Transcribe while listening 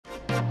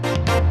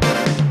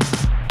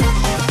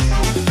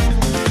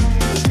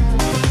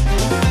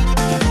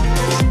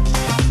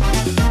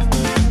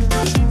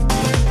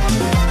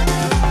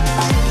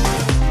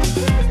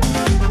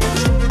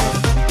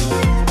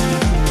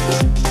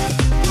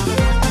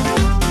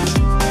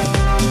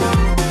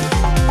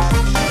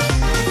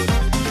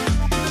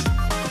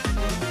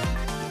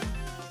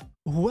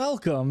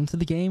Welcome to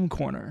the Game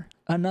Corner,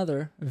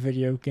 another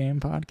video game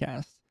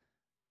podcast.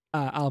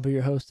 I'll be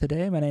your host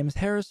today. My name is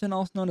Harrison,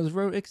 also known as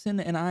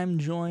Ixen, and I'm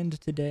joined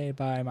today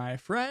by my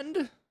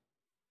friend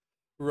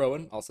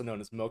Rowan, also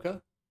known as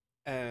Mocha.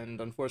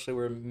 And unfortunately,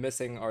 we're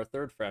missing our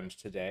third friend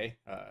today.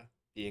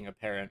 Being a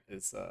parent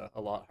is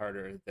a lot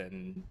harder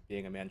than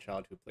being a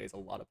man-child who plays a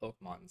lot of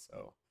Pokemon,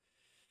 so...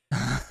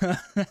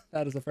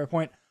 That is a fair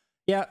point.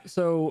 Yeah,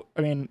 so,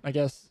 I mean, I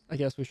guess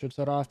we should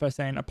start off by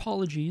saying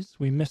apologies.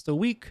 We missed a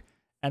week,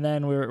 and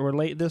then we're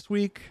late this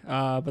week,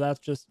 but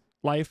that's just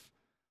life.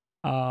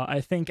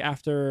 I think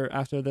after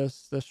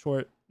this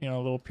short,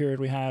 little period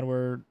we had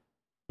where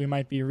we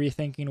might be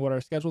rethinking what our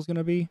schedule's going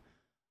to be.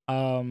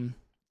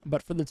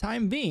 But for the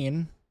time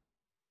being,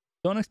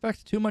 don't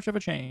expect too much of a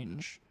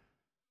change.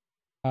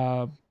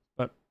 But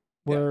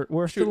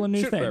we're still a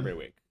new thing for every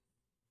week.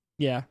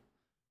 Yeah.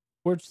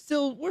 We're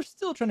still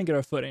trying to get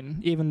our footing,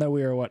 even though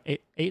we are what,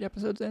 eight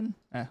episodes in?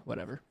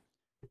 Whatever.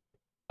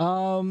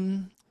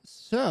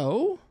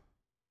 So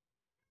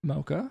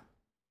Mocha.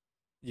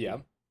 Yeah.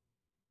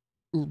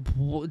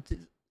 How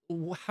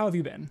have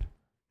you been?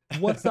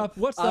 What's up?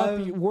 What's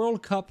up,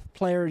 World Cup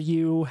player?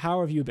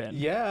 How have you been?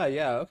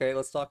 Yeah. Okay,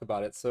 let's talk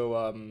about it. So,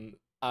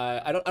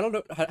 I don't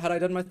know. Had I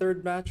done my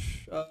third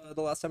match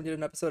the last time I did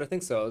an episode? I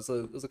think so.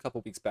 It was a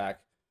couple weeks back.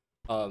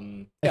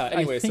 Yeah.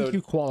 Anyway, I think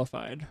you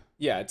qualified.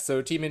 Yeah.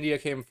 So Team India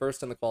came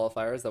first in the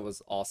qualifiers. That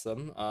was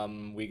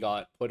awesome. We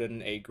got put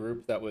in a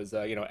group that was,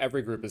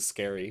 every group is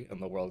scary in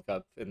the World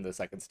Cup in the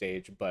second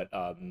stage, but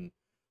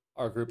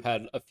our group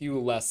had a few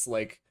less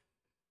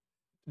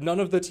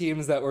none of the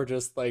teams that were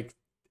just 8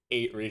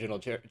 regional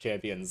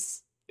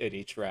champions in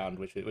each round,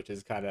 which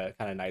is kind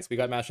of nice. We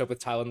got matched up with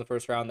Thailand in the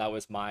first round. That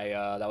was my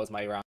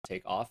round to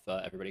take off.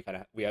 Everybody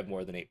we have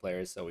more than 8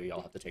 players, so we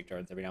all have to take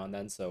turns every now and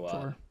then. So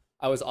Sure.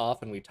 I was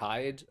off and we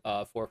tied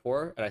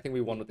 4-4, and I think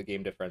we won with the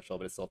game differential,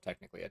 but it's still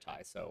technically a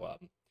tie. So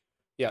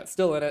yeah,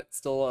 still in it.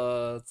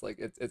 Still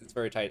it's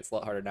very tight. It's a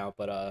lot harder now,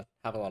 but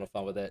having a lot of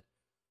fun with it.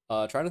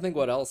 Trying to think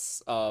what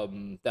else.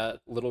 That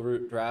Little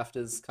Root draft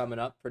is coming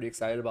up. Pretty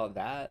excited about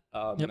that.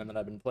 Yep. And then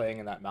I've been playing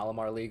in that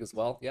Malamar League as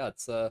well. Yeah,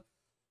 it's a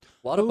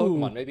lot of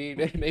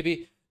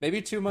Pokemon. Maybe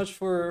too much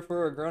for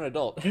a grown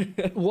adult.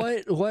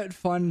 What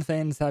fun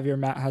things has your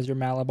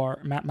Malamar?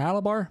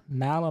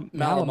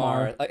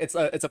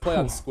 It's a play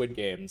on Squid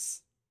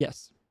Games.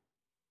 Yes.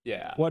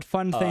 Yeah. What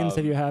fun things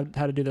have you had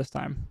to do this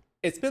time?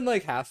 It's been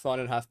half fun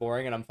and half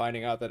boring, and I'm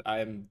finding out that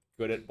I'm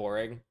good at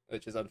boring,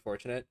 which is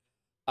unfortunate.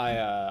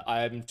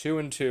 I'm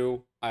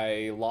 2-2.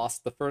 I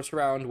lost the first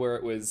round where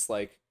it was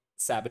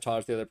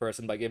sabotage the other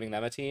person by giving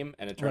them a team,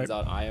 and it turns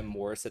out I am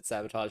worse at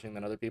sabotaging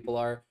than other people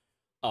are.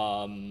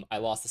 I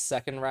lost the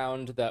second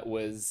round that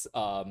was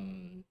what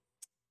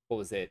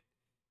was it?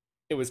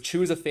 It was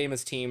choose a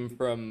famous team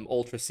from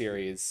Ultra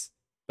Series,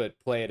 but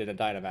play it in a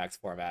Dynamax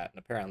format, and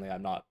apparently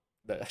I'm not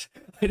I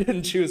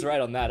didn't choose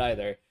right on that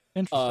either.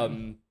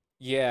 Interesting.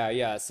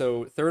 Yeah.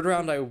 So third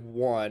round I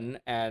won,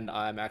 and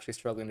I'm actually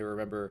struggling to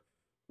remember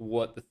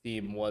what the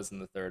theme was in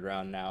the third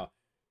round now.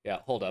 Yeah,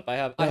 hold up. I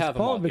have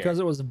them all because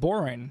here. it was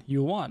boring.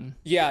 You won.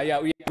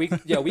 Yeah.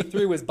 Week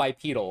 3 was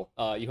bipedal.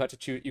 You had to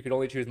choose. You could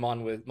only choose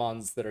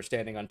mons that are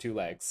standing on 2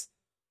 legs.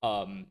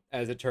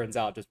 As it turns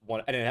out, just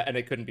one, and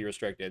it couldn't be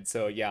restricted.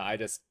 So yeah, I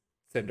just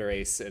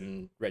Cinderace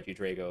and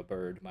Regidrago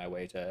bird my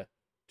way to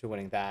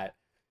winning that.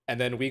 And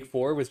then week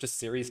 4 was just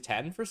Series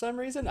 10 for some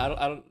reason. I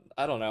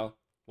don't know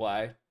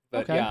why,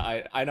 but okay.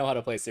 Yeah, I know how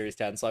to play Series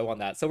 10, so I won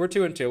that. So we're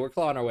 2-2. We're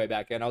clawing our way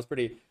back in. I was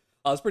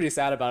pretty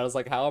sad about it. I was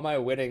like, how am I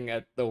winning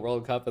at the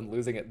World Cup and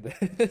losing at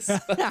this?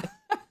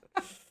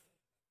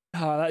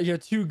 You're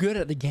too good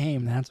at the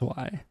game, that's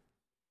why.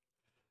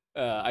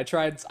 I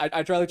tried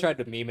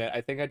to meme it.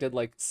 I think I did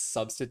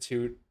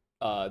substitute.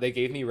 They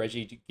gave me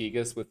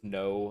Regigigas with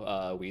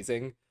no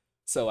wheezing,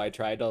 so I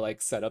tried to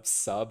set up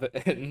sub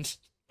and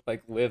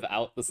live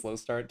out the slow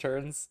start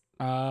turns.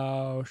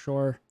 Oh,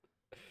 sure.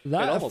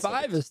 That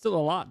 5 is still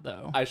a lot,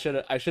 though. I should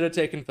have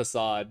taken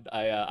Facade.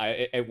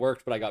 It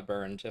worked, but I got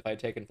burned. If I'd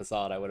taken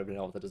Facade, I would have been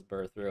able to just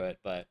burr through it.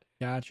 But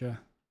gotcha.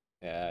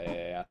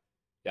 Yeah.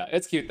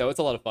 It's cute though. It's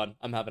a lot of fun.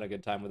 I'm having a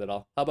good time with it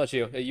all. How about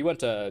you? You went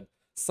to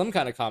some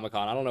kind of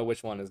Comic-Con. I don't know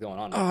which one is going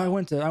on. Oh, I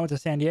went to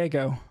San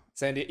Diego.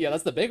 Yeah,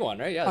 that's the big one,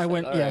 right? Yeah, I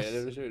went.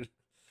 Yes. Right.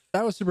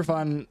 That was super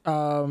fun.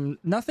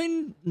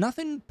 Nothing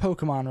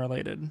Pokemon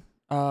related.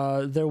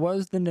 There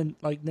was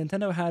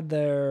Nintendo had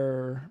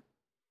their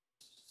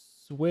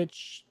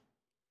Switch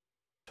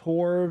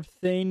tour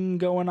thing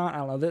going on. I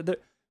don't know.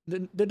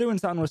 They're doing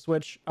something with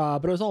Switch,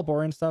 but it was all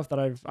boring stuff that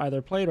I've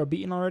either played or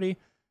beaten already.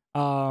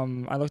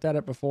 I looked at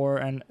it before,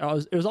 and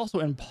it was also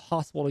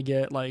impossible to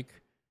get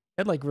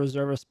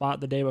reserve a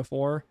spot the day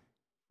before.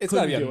 It's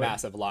gotta be a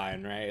massive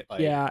line, right?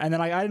 Yeah, and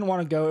then I didn't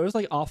want to go. It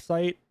was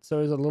off-site, so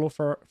it was a little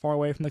far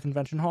away from the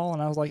convention hall,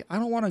 and I was like, I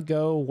don't want to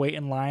go wait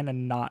in line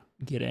and not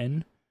get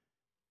in.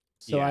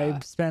 So yeah. I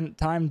spent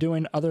time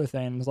doing other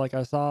things.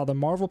 I saw the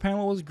Marvel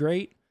panel was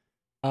great.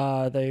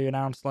 They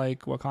announced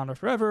Wakanda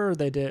Forever.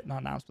 They did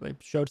not announce, but they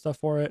showed stuff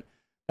for it.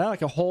 They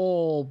had a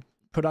whole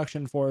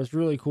production for it. It was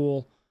really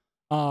cool.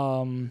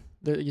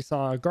 You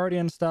saw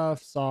Guardian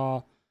stuff,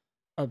 saw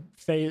a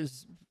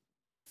phase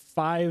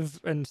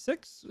 5 and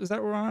 6. Is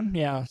that what we're on?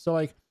 Yeah. So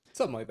like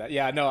something like that.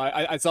 Yeah, no,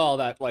 I saw all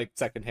that like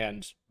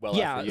secondhand. Well,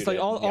 yeah, after you it's like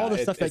did. all the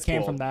stuff that it's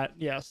came cool. from that.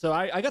 Yeah, so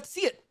I got to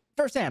see it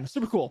firsthand.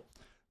 Super cool.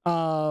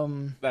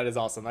 That is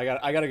awesome. I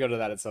gotta go to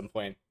that at some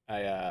point.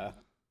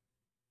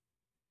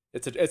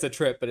 It's a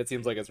trip, but it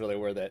seems like it's really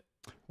worth it.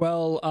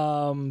 Well,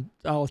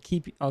 I'll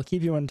keep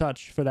you in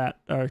touch for that,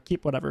 or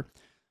keep whatever.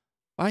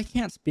 I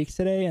can't speak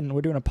today, and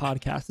we're doing a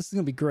podcast. This is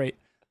gonna be great.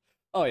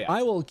 Oh yeah.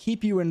 I will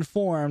keep you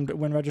informed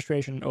when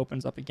registration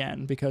opens up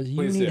again, because you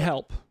Please need do.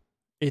 help.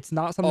 It's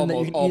not something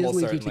that you can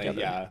easily keep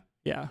together.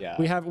 Yeah. Yeah.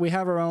 We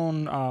have our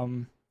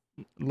own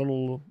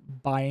little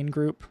buy-in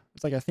group.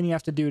 It's like a thing you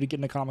have to do to get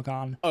into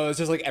Comic-Con. Oh, it's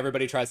just like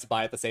everybody tries to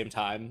buy at the same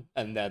time,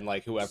 and then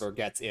like whoever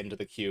gets into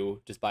the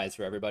queue just buys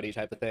for everybody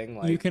type of thing.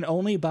 Like you can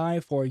only buy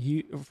for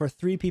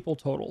 3 people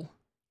total.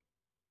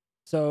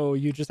 So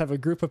you just have a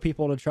group of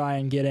people to try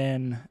and get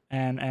in,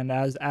 and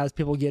as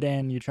people get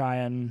in, you try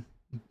and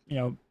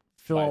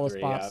fill Buy all the 3,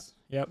 spots.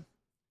 Yeah. Yep.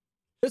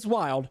 It's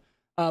wild.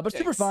 But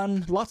super Yikes.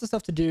 fun. Lots of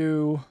stuff to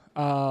do.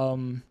 I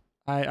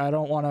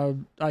don't want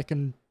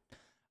to.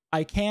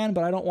 I can,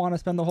 but I don't want to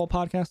spend the whole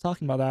podcast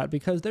talking about that,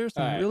 because there's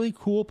some really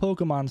cool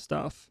Pokemon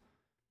stuff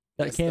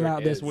that came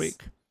out this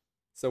week.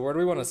 So where do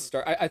we want to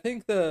start? I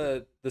think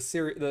the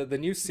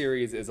new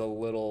series is a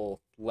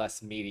little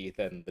less meaty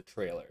than the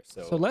trailer.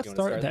 So let's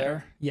start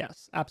there.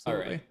 Yes,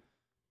 absolutely. Right.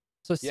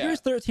 So Series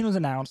 13 was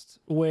announced,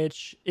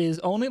 which is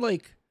only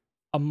like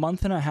a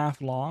month and a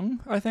half long,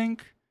 I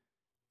think.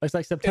 It's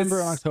like September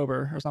and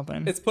October or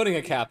something. It's putting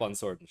a cap on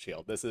Sword and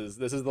Shield. This is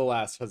the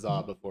last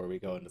huzzah before we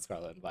go into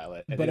Scarlet and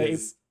Violet. And but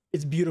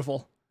it's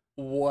beautiful.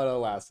 What a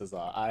last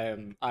huzzah! I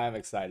am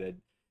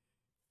excited.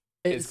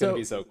 It's gonna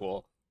be so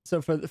cool.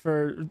 So for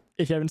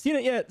if you haven't seen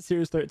it yet,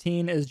 Series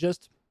 13 is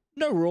just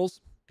no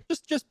rules.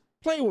 Just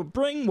play,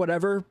 bring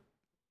whatever.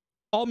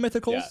 All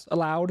mythicals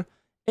allowed.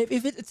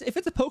 If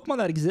it's a Pokemon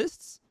that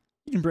exists,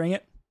 you can bring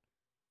it.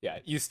 Yeah,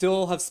 you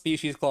still have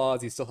species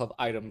clause, you still have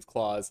items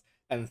clause,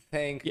 and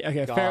thank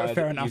God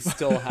fair enough. you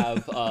still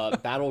have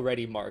battle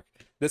ready mark.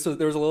 There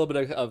was a little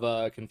bit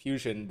of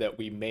confusion that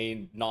we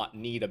may not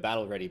need a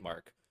battle ready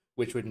mark,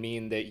 which would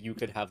mean that you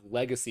could have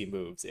legacy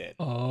moves in.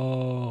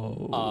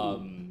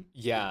 Oh.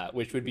 Yeah,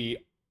 which would be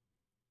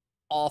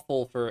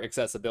awful for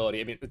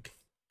accessibility. I mean,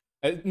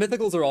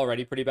 mythicals are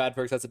already pretty bad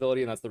for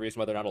accessibility, and that's the reason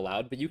why they're not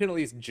allowed, but you can at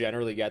least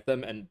generally get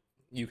them, and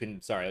you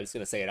can, sorry, I was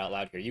going to say it out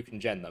loud here, you can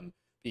gen them.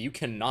 But you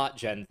cannot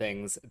gen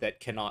things that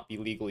cannot be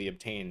legally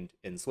obtained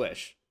in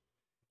Swish.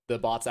 The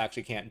bots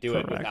actually can't do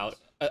it without,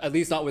 at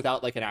least not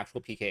without like an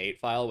actual PK8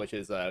 file, which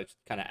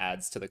kind of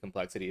adds to the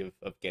complexity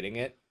of getting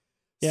it.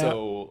 Yeah.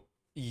 So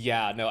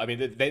yeah, no, I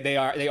mean they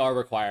are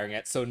requiring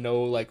it. So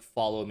no like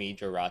follow me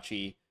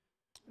Jirachi,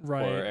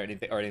 right, or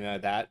anything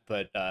like that.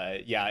 But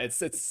yeah,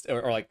 it's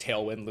or like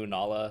Tailwind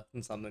Lunala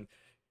and something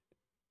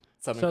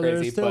so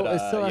crazy. It still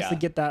has yeah. to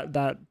get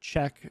that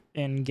check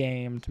in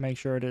game to make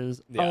sure it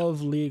is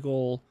of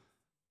legal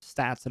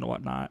stats and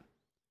whatnot.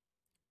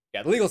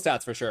 Yeah, the legal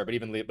stats for sure, but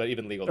even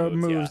legal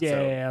moves.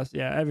 Yeah,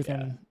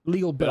 everything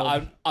legal build.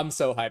 But I'm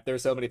so hyped.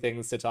 There's so many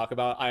things to talk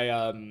about.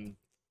 Man,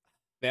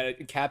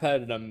 Cap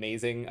had an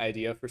amazing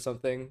idea for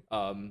something.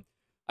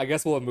 I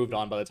guess we'll have moved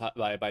on by the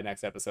time by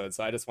next episode.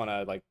 So I just want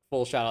to like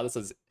full shout out. This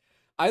is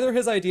either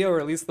his idea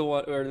or at least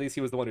he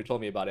was the one who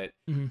told me about it.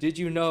 Mm-hmm. Did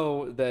you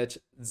know that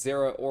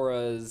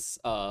Zeraora's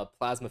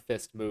Plasma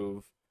Fist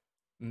move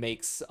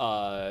makes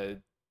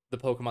the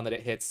Pokemon that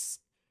it hits?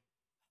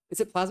 Is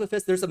it Plasma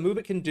Fist? There's a move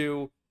it can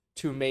do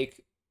to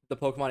make the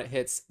Pokemon it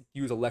hits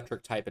use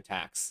electric type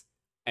attacks,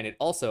 and it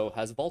also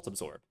has Volt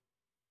Absorb.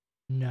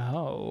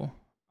 No,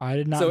 I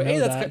did not know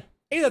that.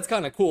 That's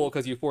kind of cool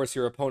because you force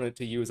your opponent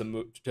to use a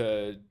move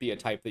to be a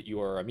type that you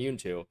are immune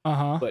to.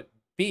 But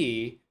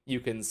B,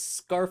 you can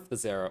Scarf the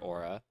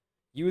Zeraora,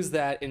 use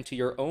that into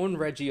your own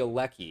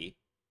Regieleki,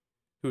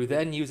 who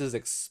then uses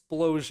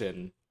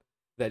Explosion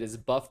that is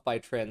buffed by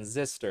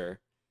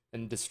Transistor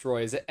and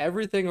destroys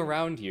everything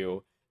around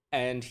you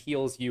and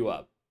heals you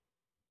up.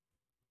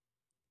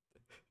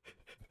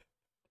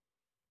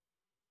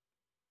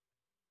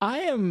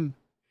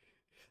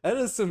 That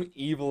is some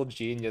evil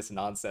genius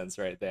nonsense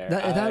right there.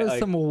 That is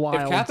some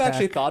wild. If Cap tech.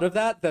 actually thought of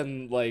that,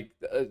 then like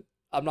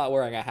I'm not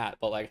wearing a hat,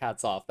 but like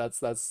hats off. That's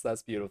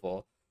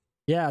beautiful.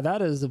 Yeah,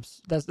 that's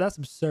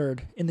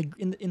absurd in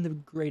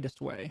the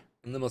greatest way.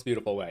 In the most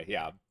beautiful way,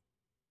 yeah.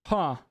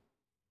 Huh.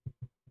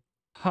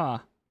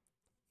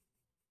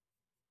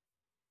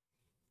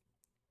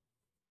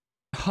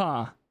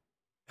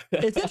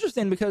 It's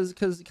interesting because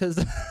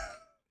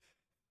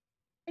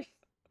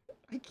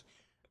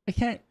I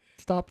can't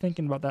stop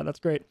thinking about that. That's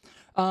great.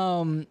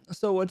 So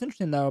what's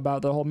interesting though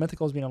about the whole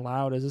mythicals being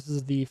allowed is this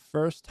is the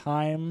first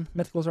time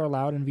mythicals are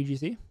allowed in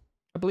VGC,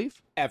 I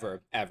believe.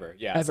 Ever,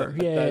 yeah. Ever,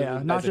 so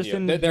yeah. Not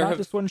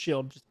just one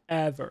shield, just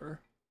ever.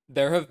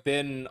 There have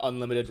been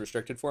unlimited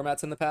restricted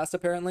formats in the past,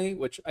 apparently,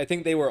 which I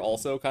think they were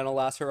also kind of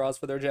last hurrahs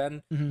for their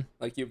gen. Mm-hmm.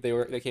 Like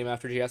they came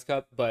after GS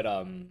Cup, but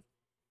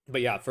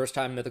yeah, first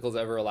time mythicals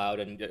ever allowed,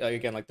 and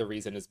again, like the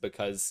reason is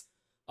because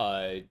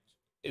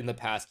in the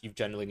past you've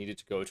generally needed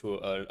to go to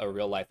a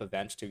real life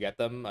event to get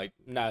them. Like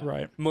not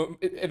Right.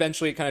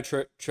 eventually it kind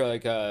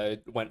of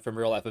went from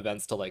real life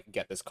events to like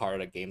get this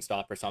card at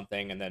GameStop or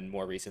something, and then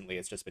more recently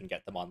it's just been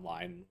get them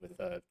online with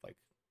a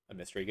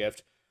mystery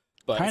gift.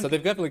 But so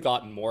they've definitely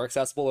gotten more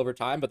accessible over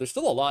time, but there's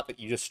still a lot that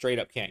you just straight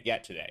up can't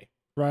get today.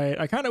 Right.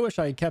 I kind of wish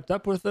I kept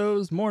up with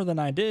those more than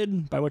I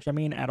did, by which I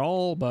mean at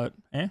all, but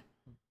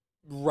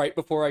Right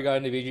before I got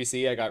into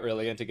VGC, I got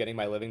really into getting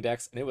my living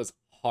decks, and it was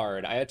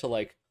hard. I had to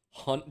like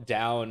hunt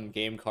down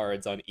game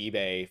cards on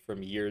eBay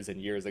from years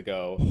and years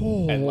ago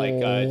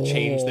and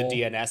change the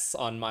DNS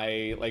on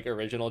my like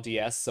original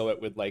DS so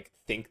it would like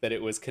think that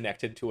it was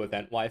connected to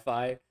event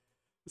Wi-Fi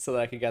so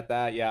that I could get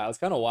that. Yeah, it was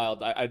kind of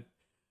wild. I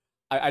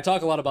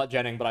talk a lot about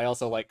genning, but I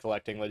also like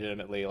collecting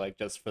legitimately, like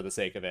just for the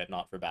sake of it,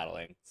 not for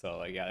battling. So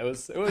like, yeah, it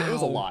was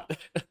a lot.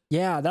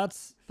 Yeah,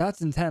 that's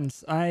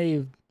intense.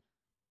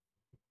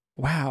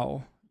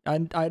 Wow.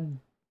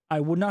 I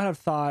would not have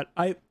thought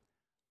I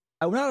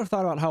would not have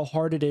thought about how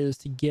hard it is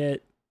to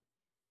get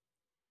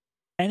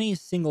any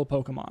single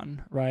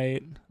Pokemon,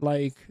 right?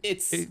 Like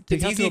it's easy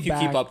if you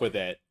keep up with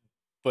it.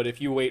 But if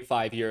you wait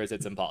 5 years,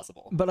 it's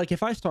impossible. But like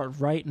if I start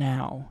right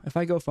now, if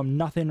I go from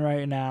nothing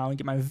right now and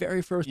get my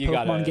very first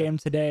Pokemon game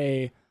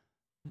today,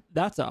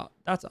 that's a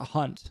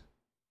hunt.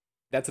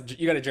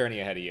 You got a journey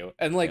ahead of you.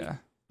 And like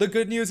the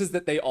good news is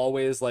that they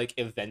always like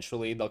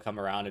eventually they'll come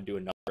around and do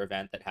another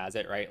event that has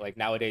it, right? Like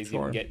nowadays you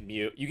can get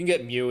Mew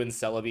and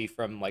Celebi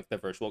from like the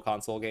virtual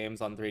console games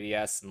on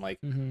 3DS, and like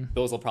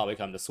those will probably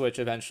come to Switch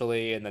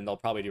eventually, and then they'll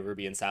probably do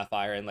Ruby and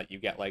Sapphire and let you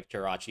get like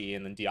Jirachi,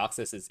 and then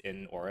Deoxys is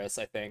in Oris,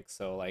 I think.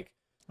 So like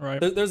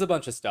there's a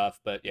bunch of stuff,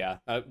 but yeah,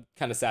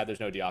 kind of sad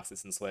there's no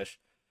Deoxys in Swish.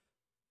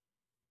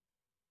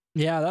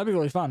 Yeah, that'd be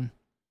really fun.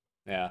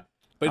 Yeah,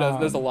 but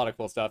there's a lot of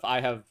cool stuff.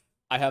 I have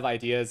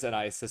ideas, and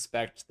I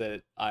suspect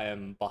that I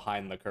am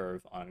behind the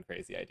curve on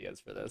crazy ideas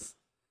for this.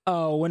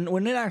 Oh,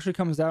 when it actually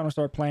comes out and I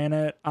start playing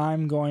it,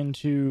 I'm going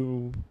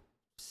to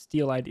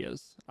steal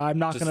ideas. I'm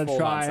not going to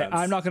try. Nonsense.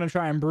 I'm not going to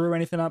try and brew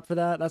anything up for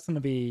that. That's going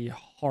to be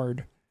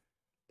hard.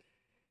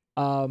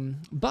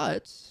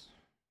 But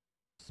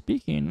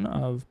speaking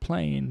of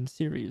playing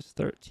Series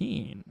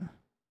 13.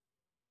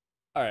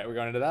 All right, we're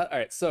going into that. All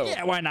right, so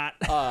yeah, why not?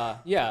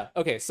 Yeah.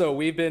 Okay, so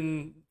we've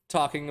been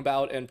talking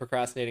about and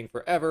procrastinating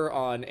forever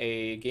on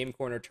a Game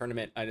Corner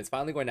tournament, and it's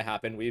finally going to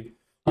happen. We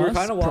were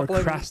kind of waffling.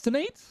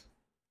 Procrastinate?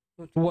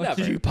 What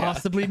did you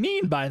possibly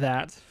mean by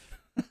that?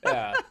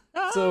 Yeah.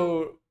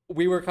 So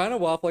we were kind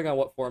of waffling on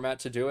what format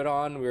to do it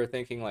on. We were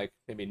thinking like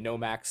maybe no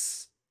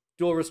max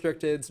dual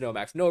restricteds, no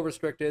max no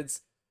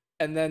restricteds,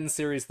 and then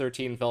Series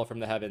 13 fell from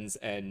the heavens.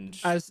 And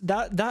as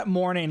that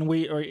morning,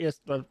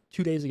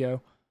 2 days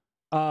ago,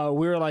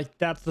 we were like,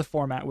 that's the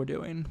format we're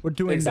doing. We're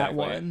doing exactly.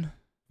 That one.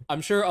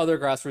 I'm sure other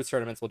grassroots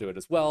tournaments will do it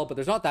as well, but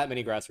there's not that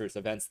many grassroots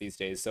events these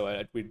days,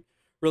 so we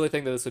really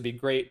think that this would be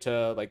great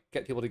to like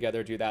get people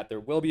together, do that. There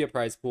will be a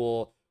prize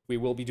pool. We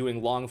will be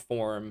doing long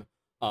form.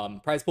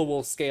 Prize pool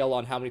will scale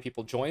on how many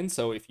people join,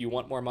 so if you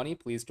want more money,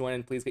 please join,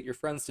 and please get your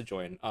friends to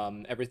join.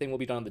 Everything will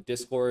be done on the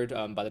Discord.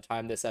 By the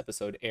time this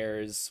episode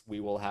airs, we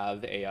will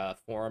have a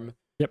form,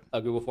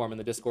 a Google form in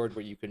the Discord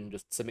where you can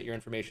just submit your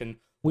information.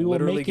 We will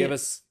literally give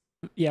us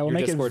we'll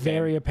make Discord it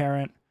very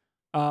apparent.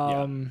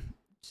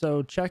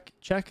 So check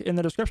in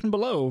the description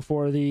below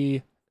for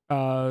the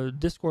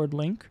Discord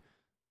link,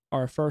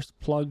 our first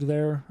plug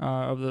there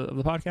of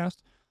the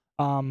podcast.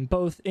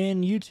 Both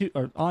in YouTube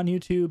or on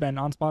YouTube and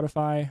on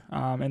Spotify.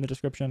 In the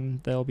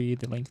description there'll be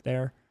the link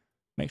there.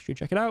 Make sure you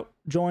check it out.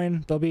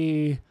 Join.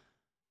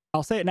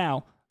 I'll say it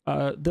now.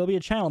 There'll be a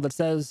channel that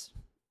says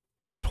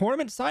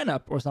tournament sign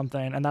up or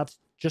something, and that's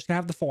just gonna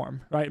have the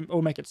form, right?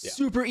 We'll make it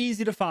super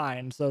easy to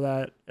find so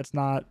that it's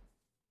not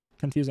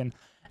confusing.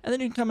 And then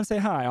you can come and say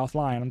hi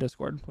offline on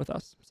Discord with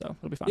us. So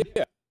it'll be fun.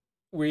 Yeah.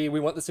 We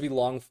want this to be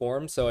long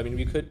form. So, I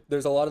mean,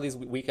 there's a lot of these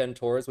weekend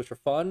tours, which are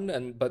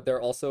fun. But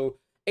they're also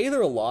a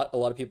lot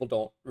of people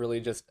don't really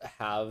just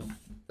have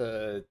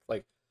it's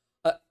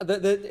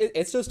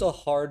just a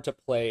hard to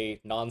play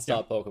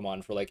nonstop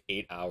Pokemon for like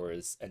 8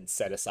 hours and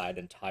set aside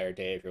an entire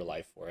day of your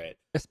life for it.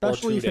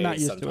 Especially if you're not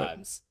used to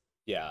it.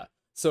 Yeah.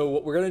 So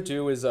what we're going to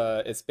do is,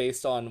 it's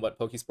based on what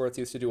Pokesports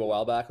used to do a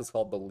while back. It's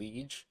called the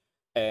Liege.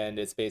 And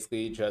it's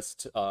basically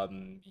just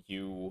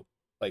you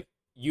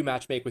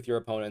matchmake with your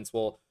opponents.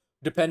 Well,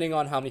 depending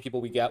on how many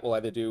people we get, we'll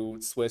either do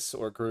Swiss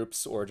or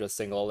groups or just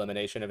single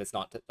elimination if it's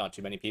not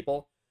too many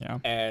people. Yeah.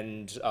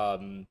 And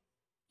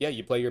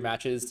you play your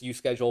matches. You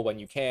schedule when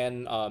you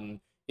can.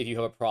 If you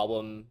have a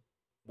problem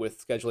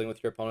with scheduling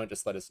with your opponent,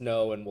 just let us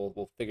know, and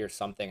we'll figure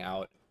something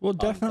out. We'll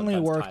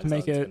definitely work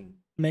to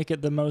make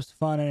it the most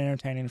fun and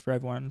entertaining for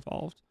everyone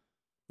involved.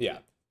 Yeah.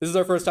 This is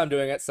our first time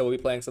doing it, so we'll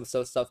be playing some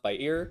stuff by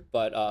ear,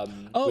 but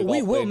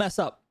we will mess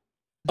up.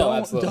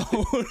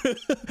 Absolutely.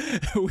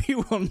 We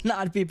will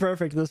not be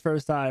perfect this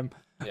first time.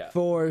 Yeah.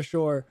 For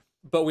sure.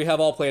 But we have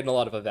all played in a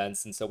lot of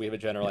events, and so we have a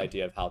general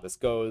idea of how this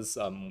goes.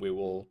 We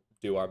will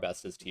do our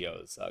best as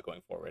TOs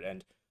going forward.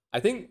 And I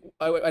think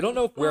I don't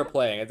know if we're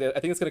playing. I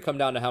think it's gonna come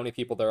down to how many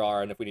people there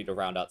are and if we need to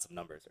round out some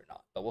numbers or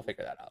not. But we'll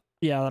figure that out.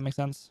 Yeah, that makes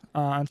sense.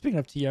 And speaking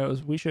of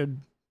TOs, we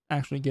should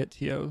actually get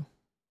TO.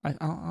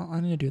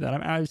 I need to do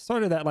that. I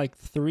started that like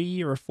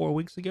 3 or 4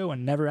 weeks ago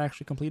and never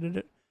actually completed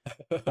it.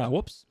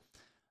 Whoops.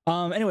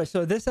 Anyway,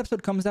 so this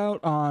episode comes out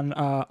on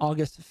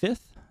August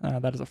 5th.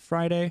 That is a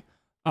Friday.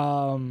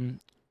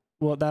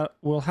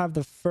 We'll have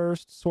the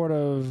first sort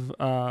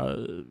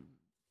of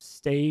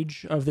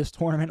stage of this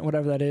tournament,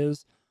 whatever that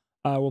is.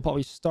 We'll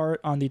probably start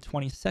on the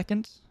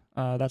 22nd.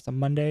 That's a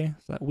Monday,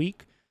 so that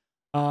week.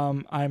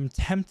 I'm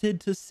tempted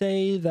to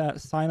say that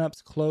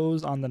signups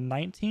close on the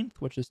 19th,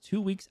 which is 2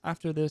 weeks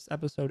after this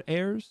episode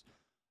airs,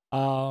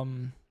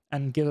 and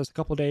gives us a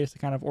couple days to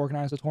kind of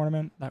organize the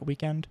tournament that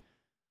weekend.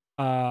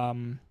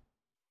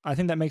 I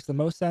think that makes the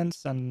most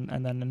sense, and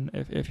then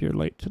if you're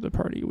late to the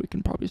party, we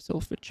can probably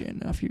still fit you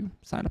in if you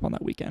sign up on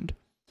that weekend.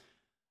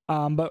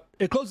 But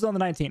it closes on the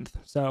 19th,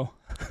 so...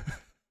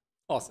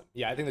 Awesome.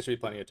 Yeah, I think there should be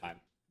plenty of time.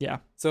 Yeah.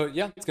 So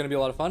yeah, it's gonna be a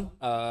lot of fun.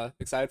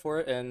 Excited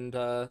for it, and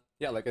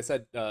yeah, like I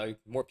said,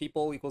 more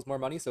people equals more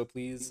money. So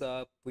please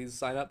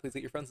sign up. Please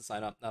get your friends to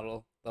sign up.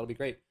 That'll be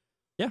great.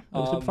 Yeah,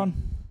 it'll be super fun.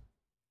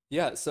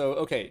 Yeah. So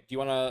okay, do you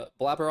want to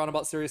blabber on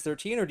about Series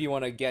 13, or do you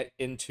want to get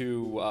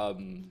into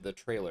the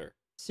trailer?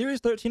 Series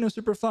 13 was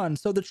super fun.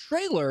 So the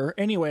trailer,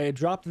 anyway,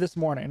 dropped this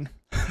morning.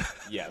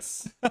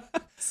 Yes. Okay.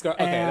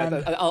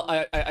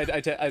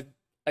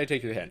 I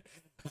take your hint.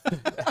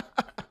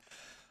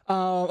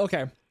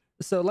 Okay.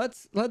 So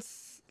let's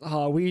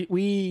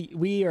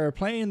we are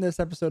playing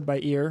this episode by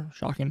ear,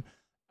 shocking.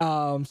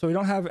 So we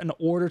don't have an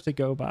order to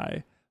go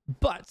by,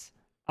 but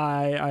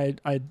I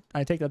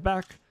take that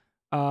back.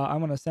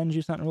 I'm gonna send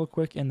you something real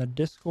quick in the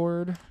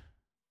Discord,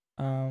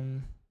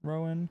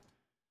 Rowan.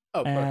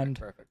 Oh, and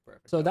perfect.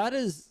 So that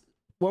is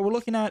what we're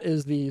looking at,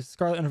 is the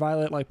Scarlet and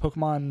Violet like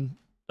Pokemon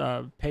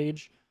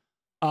page,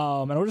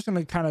 and we're just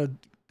gonna kind of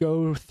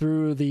go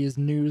through these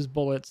news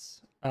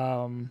bullets.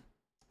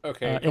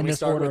 Okay, can we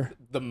start with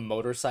the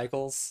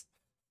motorcycles?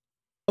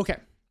 Okay.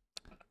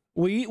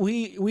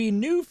 We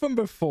knew from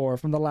before,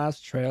 from the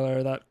last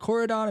trailer, that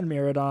Koraidon and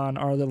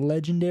Miraidon are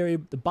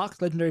the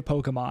box legendary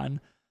Pokemon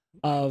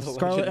of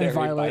Scarlet and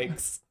Violet.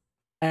 Bikes.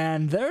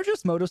 And they're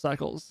just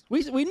motorcycles.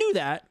 We knew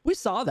that. We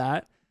saw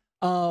that.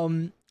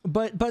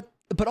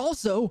 But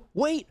also,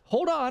 wait,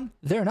 hold on.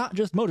 They're not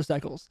just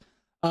motorcycles.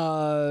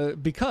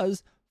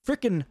 Because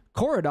freaking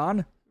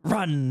Koraidon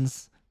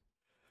runs.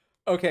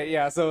 Okay,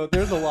 yeah, so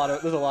there's a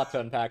lot to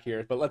unpack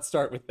here, but let's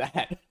start with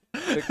that.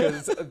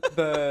 Because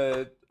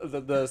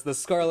the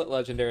Scarlet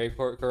legendary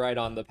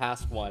Koraidon, the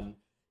past one,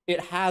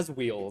 it has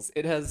wheels.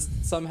 It has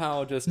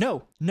somehow just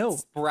no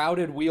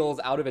sprouted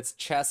wheels out of its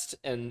chest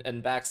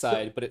and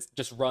backside, but it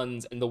just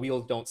runs and the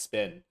wheels don't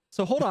spin.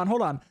 So hold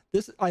on.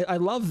 This I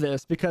love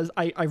this because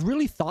I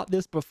really thought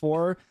this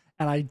before,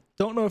 and I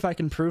don't know if I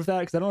can prove that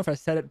because I don't know if I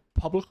said it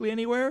publicly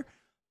anywhere,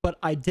 but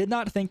I did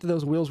not think that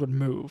those wheels would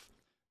move,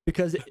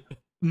 because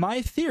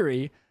my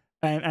theory,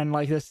 and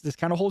like this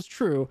kind of holds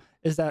true,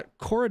 is that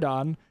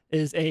Koraidon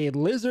is a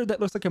lizard that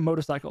looks like a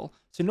motorcycle.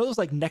 So you know those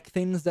like neck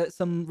things that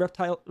some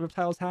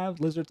reptiles have?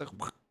 Lizards, like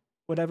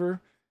whatever.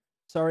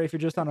 Sorry if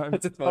you're just on a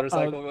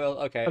motorcycle wheel.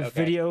 Okay.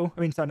 Video. I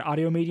mean, it's an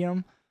audio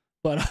medium.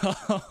 But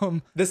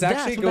this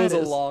actually goes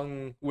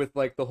along with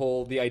like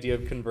the idea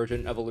of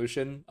convergent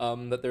evolution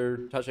that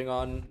they're touching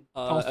on.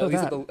 Also at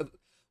least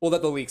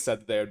that the leak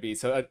said there would be.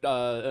 So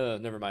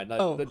never mind. I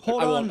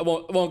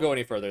won't go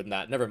any further than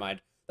that. Never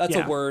mind. That's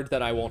a word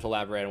that I won't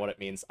elaborate on what it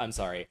means. I'm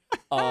sorry.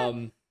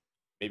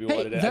 Maybe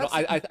what it is.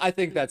 I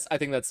think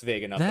that's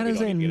vague enough. That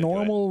is a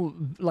normal,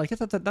 like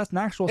that's an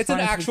actual. It's an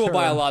actual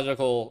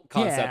biological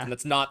concept, and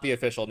it's not the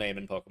official name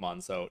in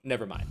Pokemon. So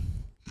never mind.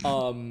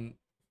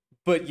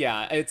 But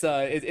yeah,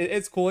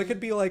 it's cool. It could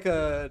be like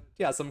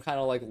some kind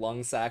of like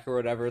lung sac or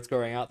whatever it's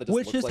growing out that just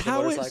looks like a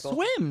motorcycle.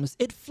 Which is how it swims.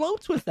 It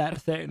floats with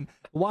that thing.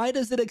 Why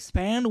does it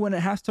expand when it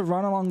has to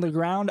run along the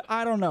ground?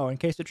 I don't know. In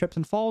case it trips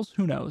and falls,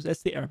 who knows?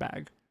 It's the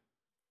airbag.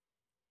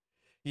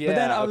 Yeah. But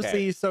then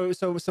obviously, so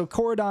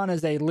Koraidon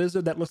is a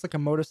lizard that looks like a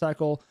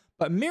motorcycle,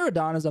 but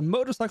Miraidon is a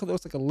motorcycle that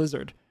looks like a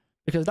lizard,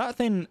 because that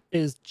thing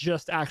is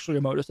just actually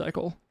a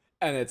motorcycle.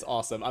 And it's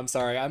awesome. I'm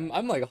sorry. I'm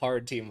like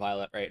hard Team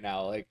Violet right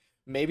now. Like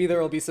maybe there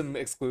will be some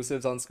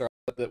exclusives on Scarlet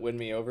that win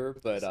me over,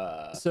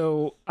 but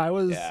so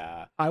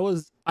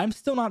I'm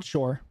still not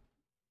sure.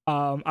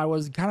 I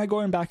was kind of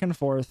going back and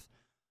forth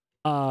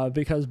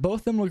because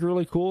both of them look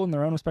really cool in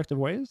their own respective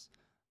ways.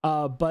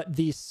 But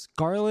the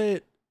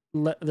Scarlet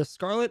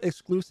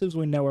exclusives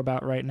we know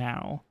about right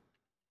now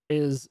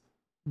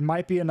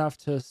might be enough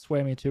to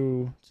sway me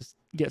to just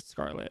get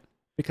Scarlet,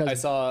 because I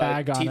saw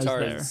Bagon is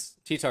there.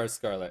 T-Tar's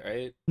Scarlet,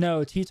 right?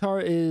 No,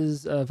 T-Tar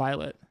is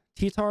Violet.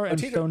 T-Tar and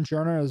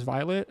Stonejourner is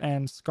Violet,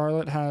 and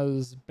Scarlet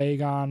has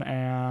Bagon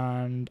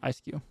and Ice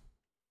Cube.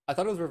 I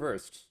thought it was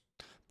reversed.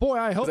 Boy,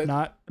 I hope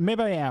not.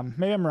 Maybe I am.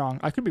 Maybe I'm wrong.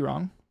 I could be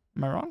wrong.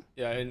 Am I wrong?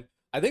 Yeah, and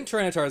I think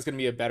Tyranitar is going to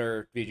be a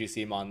better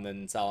VGC mon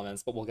than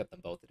Salamence, but we'll get them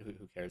both. Who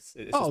cares?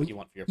 It's just what you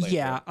want for your playthrough.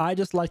 Yeah, I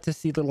just like to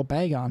see little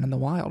Bagon in the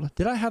wild.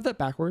 Did I have that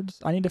backwards?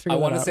 I need to figure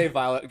that out. I want to say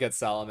Violet gets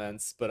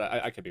Salamence, but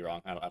I could be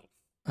wrong. I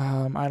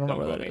don't know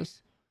where that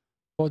is.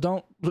 Well,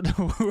 don't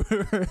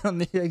we're on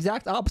the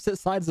exact opposite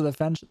sides of the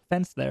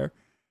fence there.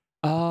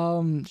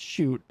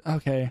 Shoot.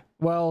 Okay.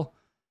 Well,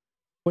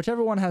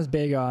 whichever one has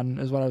Bagon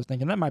is what I was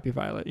thinking. That might be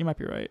Violet. You might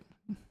be right.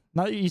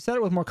 Now you said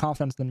it with more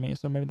confidence than me,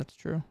 so maybe that's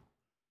true.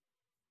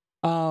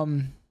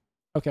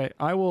 Okay,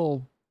 I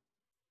will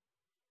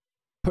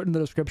put in the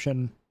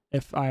description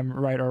if I'm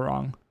right or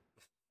wrong,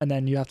 and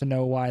then you have to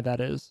know why that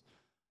is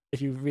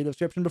if you read the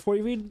description before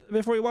you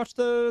watch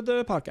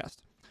the podcast.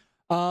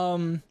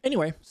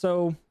 Anyway,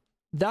 so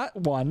that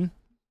one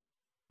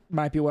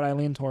might be what I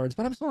lean towards,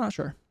 but I'm still not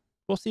sure.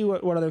 We'll see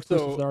what other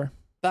exclusives are.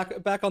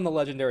 Back on the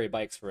legendary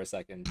bikes for a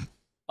second.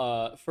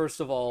 First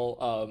of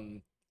all,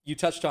 you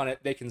touched on it.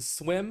 They can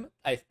swim.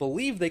 I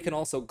believe they can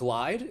also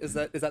glide. Is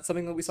that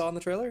something that we saw in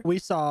the trailer? We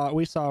saw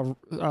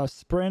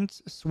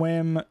sprint,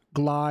 swim,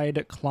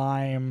 glide,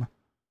 climb,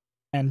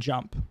 and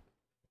jump.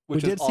 We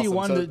did see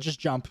one that just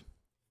jump.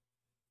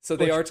 So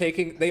they are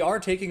taking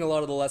a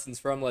lot of the lessons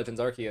from Legends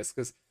Arceus,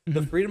 because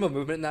the freedom of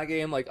movement in that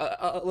game, like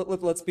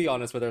let's be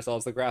honest with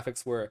ourselves, the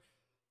graphics were,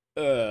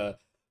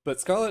 but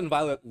Scarlet and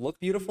Violet look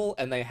beautiful,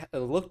 and they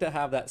look to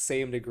have that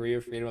same degree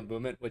of freedom of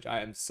movement, which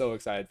I am so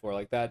excited for.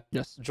 Like that,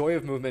 yes. Joy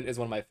of movement is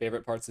one of my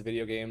favorite parts of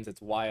video games.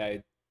 It's why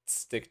I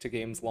stick to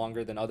games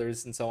longer than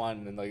others and so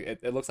on. And like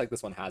it looks like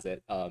this one has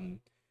it.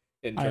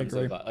 In terms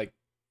of like.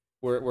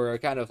 We're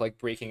kind of like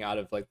breaking out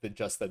of like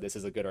just that this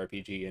is a good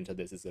RPG into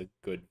this is a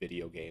good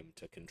video game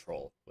to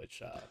control,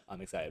 which I'm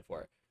excited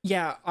for.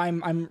 Yeah, I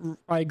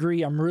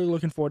agree. I'm really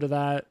looking forward to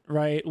that.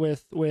 Right,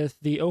 with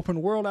the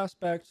open world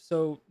aspect.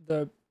 So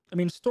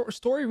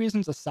story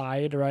reasons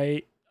aside,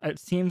 right? It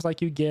seems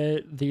like you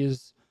get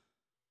these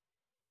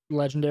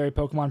legendary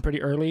Pokemon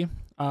pretty early.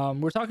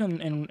 We're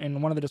talking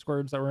in one of the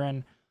Discords that we're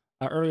in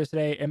earlier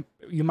today, and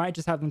you might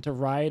just have them to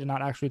ride and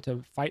not actually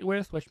to fight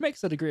with, which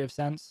makes a degree of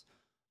sense.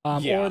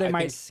 Or they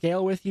might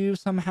scale with you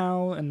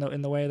somehow in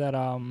the way that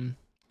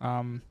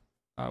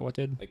what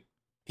did like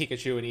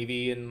Pikachu and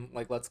Eevee and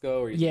like Let's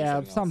Go,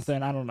 or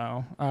something I don't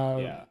know.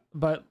 Yeah,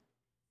 but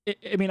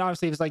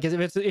obviously it's like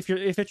if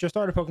it's your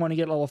starter Pokemon, you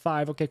get level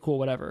 5. Okay, cool,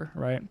 whatever,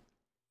 right?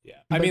 Yeah,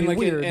 I mean, like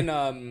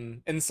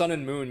in Sun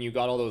and Moon, you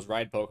got all those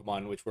ride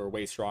Pokemon, which were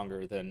way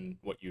stronger than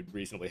what you'd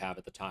reasonably have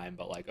at the time.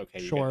 But like,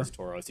 okay, you get this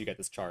Tauros, you get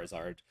this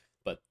Charizard,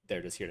 but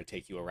they're just here to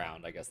take you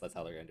around. I guess that's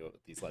how they're gonna do it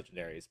with these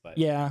legendaries. But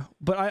yeah,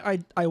 but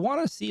I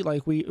want to see,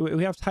 like, we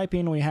have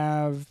typing, we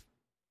have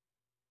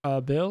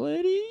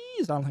abilities.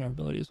 I don't think I have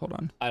abilities. Hold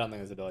on. I don't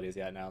think there's abilities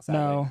yet now.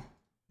 Sadly. No,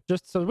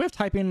 just so we have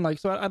typing. Like,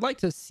 so I'd like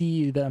to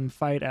see them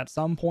fight at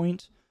some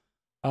point.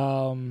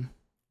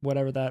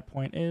 Whatever that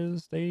point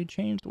is, they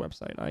changed the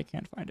website. I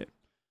can't find it.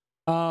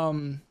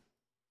 But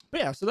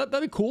yeah, so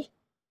that'd be cool.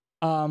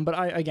 But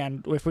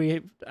again, if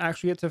we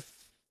actually get to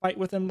fight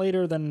with them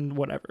later, then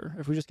whatever.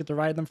 If we just get to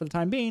ride them for the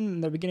time being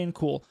in the beginning,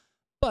 cool.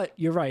 But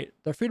you're right.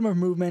 The freedom of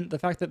movement, the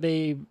fact that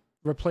they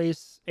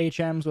replace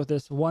HMs with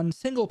this one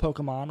single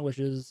Pokemon, which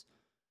is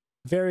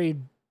very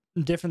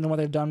different than what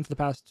they've done for the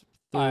past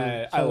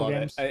I love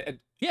games. It.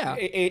 Yeah.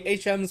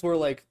 HMs were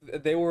like,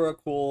 they were a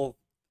cool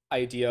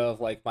idea of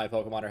like, my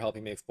Pokemon are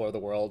helping me explore the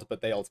world,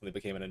 but they ultimately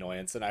became an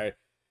annoyance. And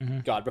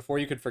God, before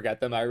you could forget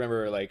them, I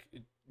remember like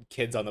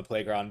kids on the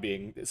playground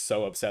being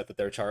so upset that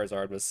their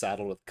Charizard was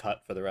saddled with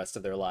cut for the rest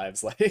of their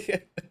lives.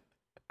 Like,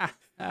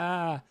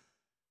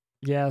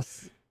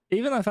 yes.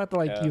 Even the fact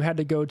that you had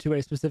to go to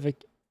a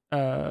specific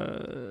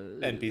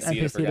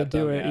NPC to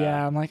do it.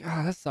 Yeah, I'm like,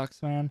 that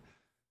sucks, man.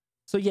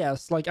 So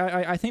yes, like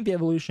I think the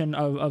evolution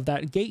of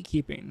that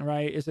gatekeeping,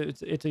 right?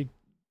 It's a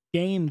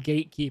game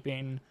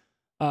gatekeeping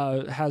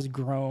has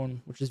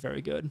grown, which is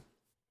very good.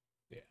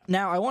 Yeah.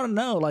 Now I want to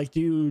know, like,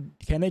 can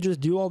they just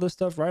do all this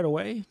stuff right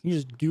away? You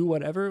just do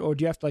whatever, or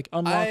do you have to like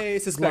unlock? I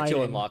suspect gliding?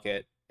 You'll unlock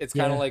it. It's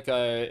kind of like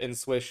in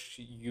Swish,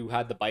 you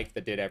had the bike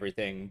that did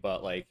everything,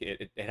 but like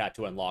it had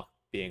to unlock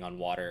being on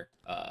water.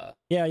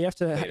 Yeah, you have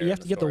to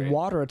get the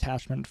water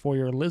attachment for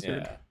your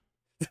lizard.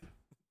 Yeah.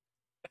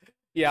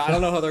 Yeah, I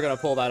don't know how they're gonna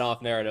pull that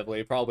off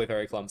narratively. Probably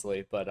very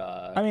clumsily, but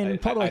I mean,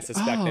 I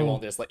suspect they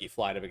won't just let you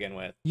fly to begin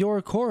with.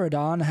 Your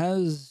Koraidon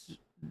has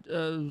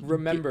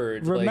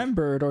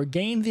remembered or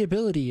gained the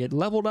ability. It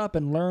leveled up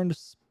and learned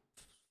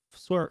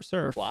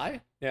surf.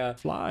 Fly? Yeah.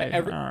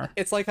 Fly.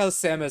 It's like how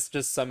Samus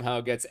just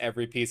somehow gets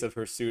every piece of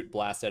her suit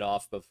blasted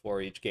off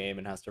before each game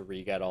and has to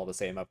re-get all the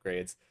same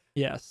upgrades.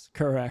 Yes,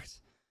 correct.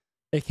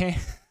 It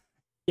can't.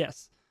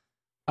 Yes.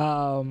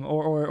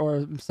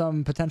 Or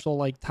some potential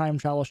like time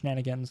travel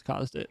shenanigans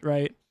caused it,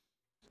 right?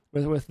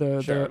 With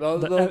the sure.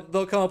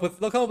 They'll come up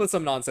with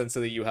some nonsense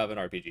so that you have an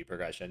RPG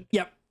progression.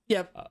 Yep.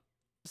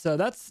 So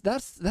that's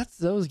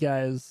those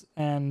guys,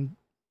 and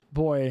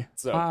boy,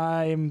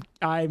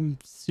 I'm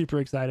super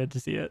excited to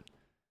see it.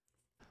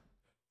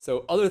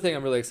 So other thing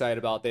I'm really excited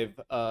about, they've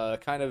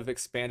kind of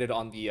expanded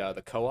on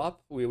the co-op.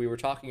 We were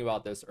talking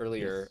about this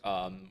earlier,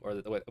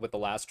 or with the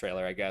last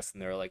trailer, I guess,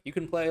 and they were like, you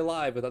can play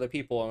live with other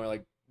people, and we're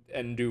like,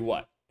 and do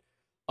what?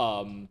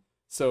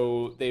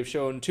 So they've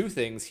shown two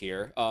things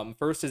here.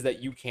 First is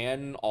that you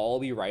can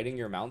all be riding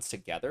your mounts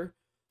together,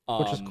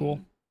 which is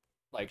cool.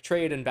 like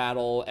trade and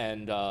battle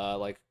and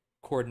like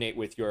coordinate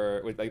with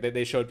like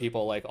they showed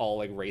people like all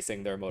like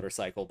racing their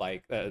motorcycle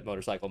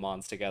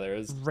mons together. It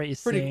was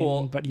Racing, pretty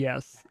cool. but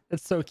yes,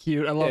 it's so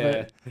cute. I love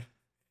it.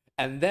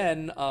 And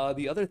then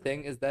the other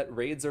thing is that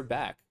raids are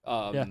back.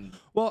 Yeah.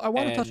 Well, I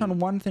want to touch on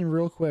one thing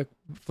real quick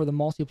for the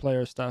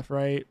multiplayer stuff,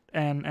 right?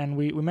 And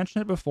we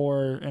mentioned it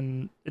before,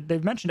 and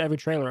they've mentioned every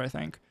trailer, I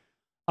think,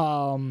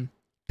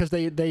 because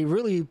they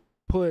really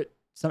put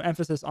some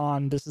emphasis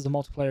on this is a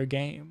multiplayer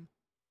game,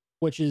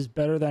 which is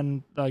better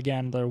than,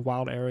 again, the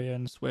wild area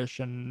and Swish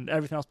and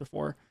everything else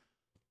before.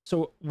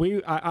 So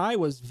I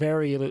was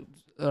very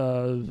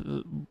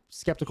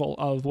skeptical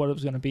of what it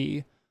was going to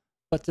be,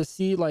 but to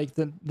see like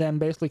them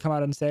basically come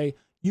out and say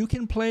you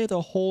can play the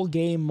whole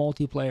game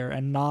multiplayer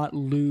and not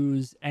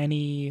lose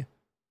any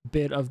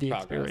bit of the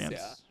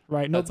experience,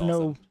 right? No,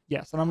 awesome.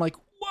 Yes, and I'm like,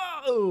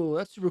 whoa,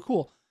 that's super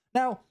cool.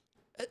 Now,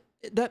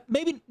 that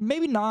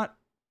maybe not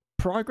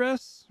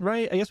progress,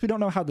 right? I guess we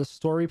don't know how the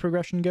story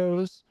progression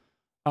goes.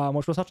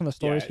 Which we'll touch on the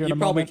stories here in a moment.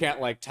 You probably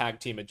can't like tag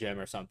team a gym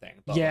or something.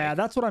 But, yeah, like,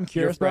 that's what I'm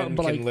curious about. Your friend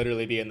but can like,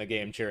 literally be in the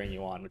game cheering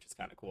you on, which is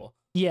kind of cool.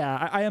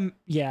 Yeah, I am.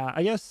 Yeah,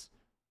 I guess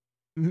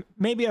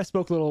maybe I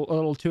spoke a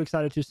little too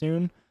excited too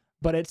soon,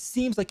 but it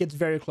seems like it's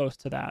very close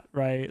to that,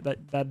 right?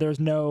 That there's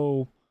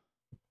no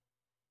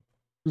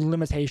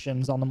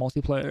limitations on the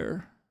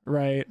multiplayer,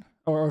 right?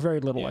 Or very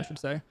little, I should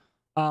say.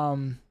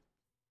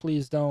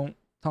 Please don't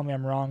tell me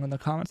I'm wrong in the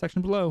comment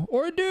section below,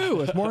 or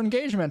do. It's more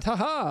engagement.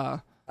 Haha.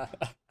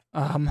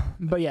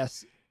 But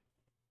yes.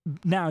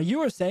 Now you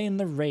were saying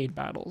the raid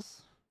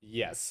battles.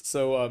 Yes.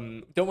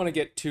 So don't want to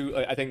get too.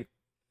 I think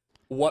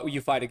what you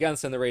fight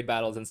against in the raid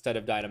battles instead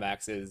of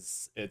Dynamax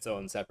is its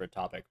own separate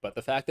topic. But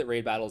the fact that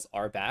raid battles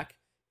are back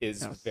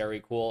is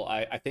very cool.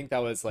 I think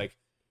that was like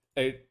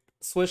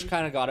Swish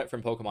kind of got it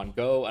from Pokemon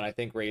Go, and I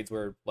think raids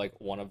were like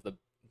one of the.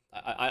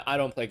 I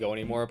don't play Go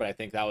anymore, but I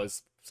think that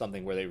was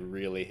something where they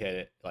really hit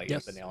it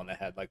hit the nail on the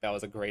head. Like that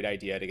was a great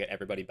idea to get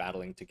everybody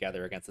battling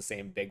together against the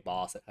same big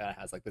boss. It kind of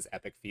has like this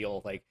epic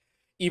feel. Like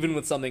even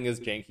with something as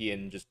janky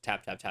and just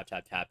tap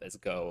as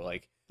Go,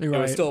 like it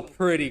was still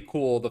pretty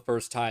cool the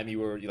first time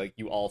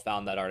you all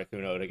found that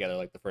Articuno together,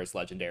 like the first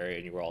legendary,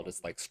 and you were all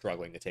just like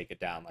struggling to take it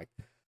down. Like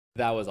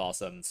that was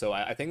awesome. So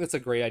I think that's a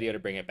great idea to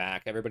bring it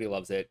back. Everybody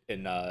loves it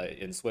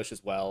in Swish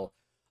as well.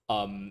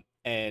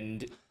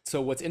 And so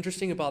what's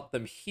interesting about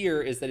them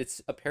here is that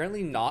it's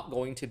apparently not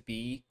going to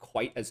be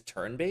quite as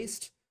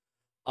turn-based.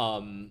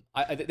 They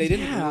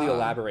didn't really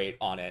elaborate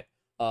on it,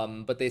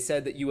 but they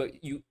said that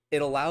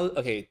it allows,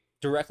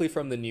 directly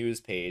from the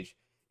news page,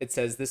 it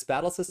says this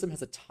battle system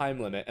has a time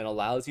limit and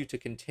allows you to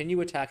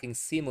continue attacking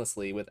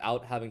seamlessly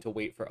without having to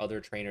wait for other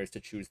trainers to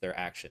choose their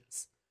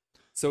actions.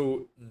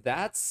 So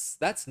that's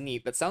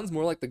neat. That sounds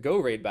more like the Go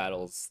raid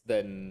battles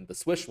than the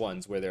Swish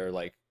ones where they're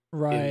like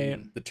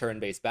in the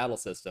turn-based battle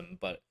system,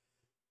 but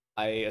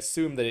I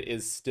assume that it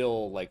is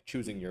still like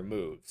choosing your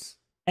moves.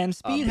 And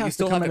speed has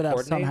to come into that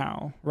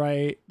somehow,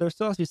 right? There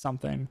still has to be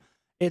something.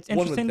 It's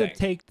interesting to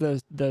take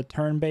the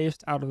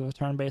turn-based out of the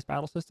turn-based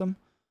battle system.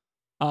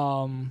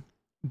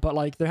 But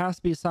like there has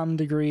to be some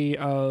degree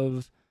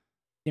of,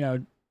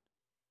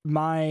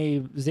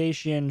 my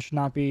Zacian should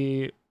not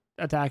be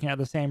attacking at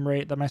the same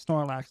rate that my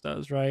Snorlax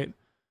does, right?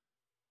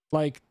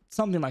 Like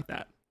something like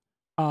that.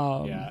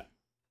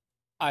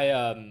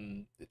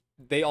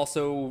 They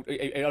also,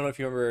 I don't know if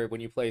you remember when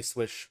you play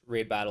Swish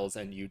raid battles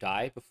and you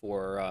die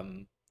before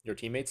your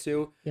teammates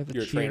do,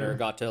 your trainer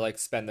got to like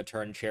spend the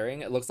turn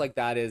cheering. It looks like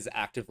that is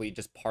actively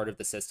just part of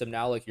the system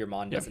now. Like your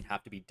mon doesn't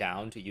have to be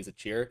down to use a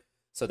cheer.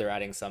 So they're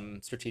adding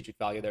some strategic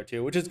value there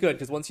too, which is good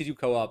because once you do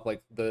co-op,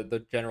 like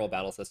the general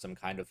battle system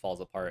kind of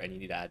falls apart and you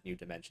need to add new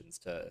dimensions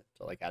to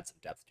like add some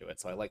depth to it.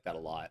 So I like that a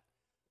lot.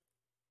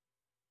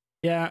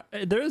 Yeah,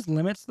 there is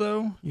limits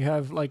though. You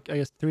have like I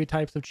guess 3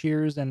 types of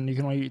cheers, and you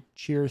can only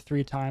cheer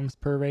 3 times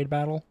per raid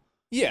battle.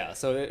 Yeah,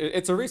 so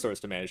it's a resource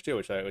to manage too,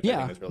 which I think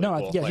is really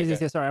cool.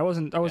 Yeah, sorry, I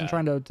wasn't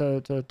trying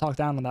to talk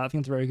down on that. I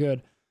think it's very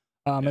good.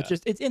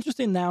 It's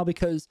interesting now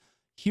because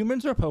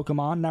humans are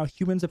Pokemon now.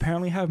 Humans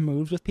apparently have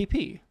moves with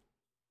PP.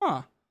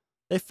 Huh?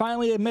 They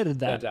finally admitted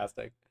that.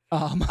 Fantastic.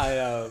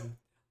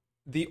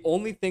 The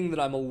only thing that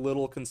I'm a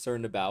little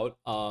concerned about,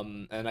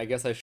 and I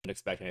guess I shouldn't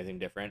expect anything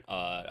different.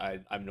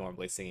 I'm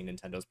normally singing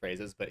Nintendo's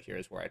praises, but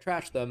here's where I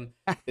trash them: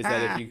 is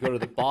that if you go to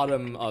the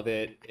bottom of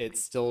it, it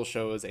still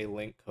shows a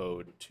link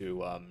code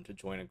to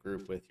join a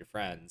group with your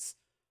friends.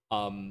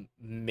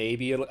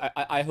 Maybe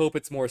I hope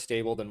it's more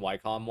stable than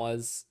Wycom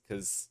was,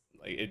 because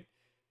like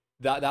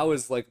that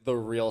was like the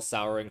real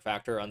souring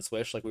factor on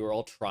Swish. Like we were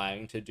all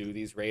trying to do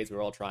these raids, we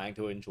were all trying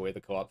to enjoy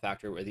the co-op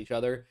factor with each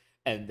other.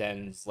 and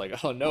then it's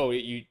like, oh no,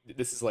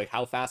 this is like,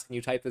 how fast can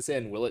you type this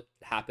in? Will it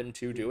happen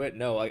to do it?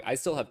 No, like I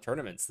still have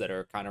tournaments that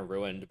are kind of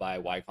ruined by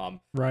Wycom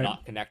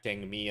not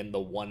connecting me and the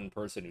one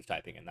person who's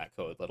typing in that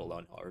code, let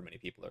alone however many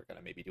people are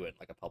gonna maybe do it in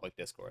like a public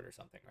Discord or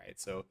something, right?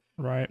 So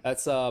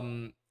that's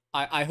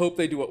I hope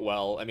they do it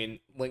well. I mean,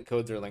 link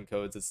codes are link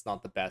codes. It's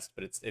not the best,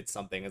 but it's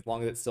something. As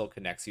long as it still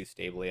connects you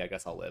stably, I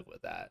guess I'll live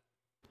with that.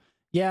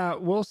 Yeah,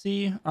 we'll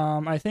see.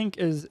 I think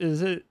is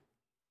it.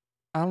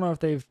 I don't know if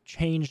they've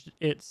changed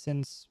it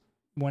since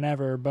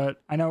whenever,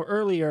 but I know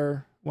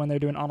earlier when they're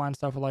doing online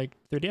stuff with like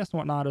 3DS and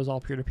whatnot, it was all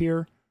peer to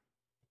peer,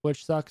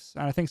 which sucks.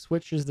 And I think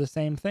Switch is the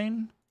same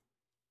thing.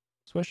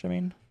 Switch, I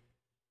mean.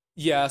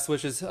 Yeah,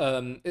 Switch is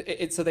so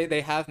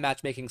they have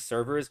matchmaking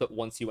servers, but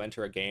once you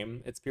enter a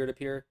game, it's peer to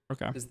peer.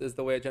 Okay, is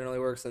the way it generally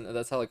works, and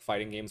that's how like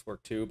fighting games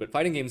work too. But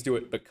fighting games do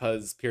it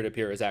because peer to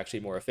peer is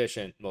actually more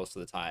efficient most of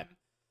the time,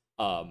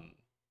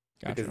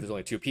 because there's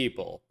only two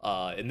people.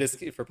 In this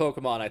for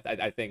Pokemon,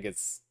 I think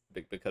it's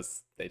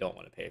because they don't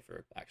want to pay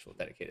for actual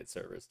dedicated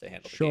servers to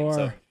handle the game.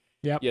 So,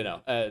 you know,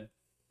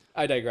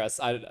 I digress.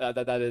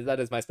 That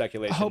is my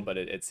speculation, but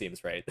it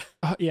seems right.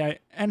 Yeah,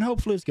 and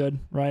hopefully it's good,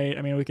 right?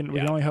 I mean, we can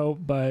only hope,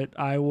 but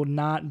I will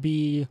not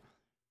be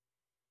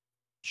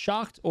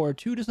shocked or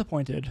too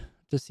disappointed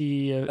to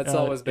see that's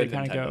always been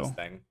kind Nintendo's of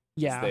go. Thing.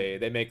 Yeah,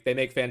 they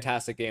make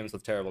fantastic games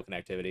with terrible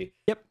connectivity.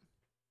 Yep.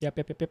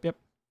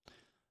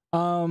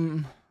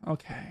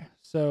 Okay,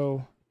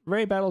 so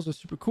raid battles are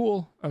super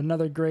cool.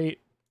 Another great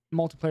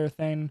multiplayer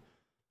thing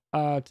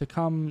to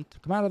come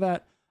out of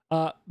that.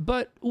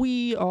 But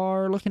we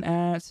are looking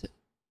at.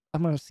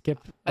 I'm gonna skip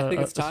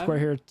a square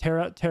here.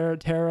 Terrestrial.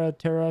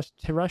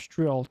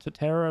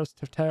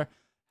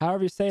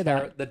 However you say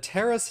that. The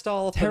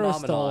Terastal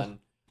Phenomenon,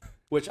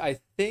 which I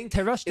think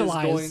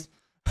Terastallizing. is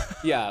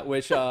going.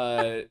 Which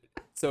so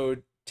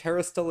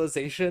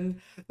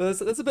Terastallization.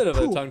 That's a bit of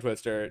a tongue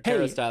twister.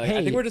 Terastalling.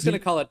 I think we're just gonna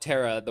call it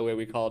Terra the way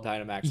we call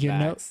Dynamax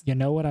Max. You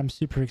know what I'm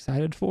super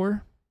excited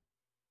for?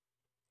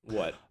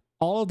 What?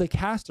 All of the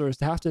casters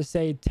to have to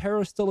say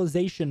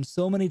Terastallization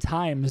so many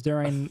times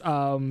during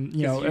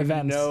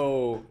events.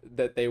 Know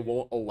that they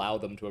won't allow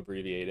them to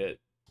abbreviate it.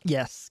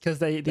 Yes, because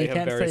they have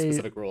can't very say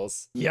specific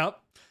rules. Yep.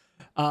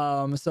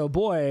 So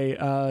boy,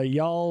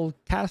 y'all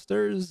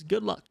casters,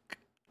 good luck.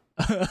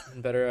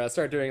 Better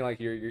start doing like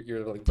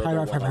your like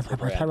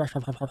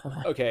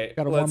okay,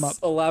 gotta warm up. Let's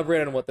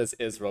elaborate on what this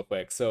is real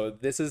quick. So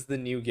this is the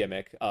new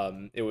gimmick.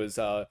 It was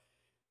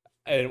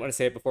I didn't want to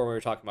say it before when we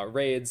were talking about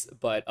raids,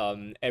 but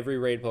every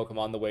raid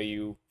Pokemon, the way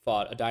you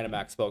fought a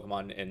Dynamax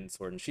Pokemon in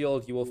Sword and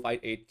Shield, you will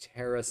fight a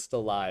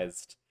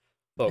Terastallized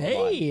Pokemon.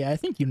 Hey, I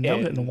think you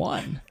nailed it in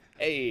one.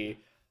 A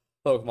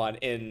Pokemon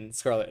in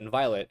Scarlet and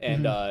Violet,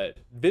 and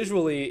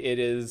visually it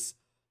is,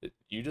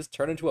 you just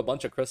turn into a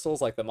bunch of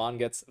crystals, like the Mon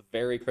gets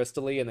very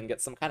crystally and then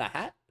gets some kind of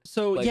hat.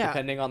 So like,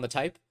 depending on the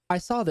type. I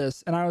saw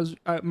this and I was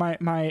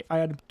I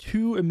had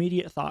two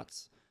immediate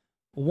thoughts.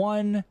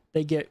 One,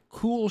 they get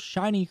cool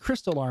shiny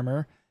crystal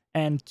armor,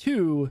 and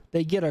two,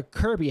 they get a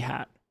Kirby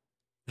hat.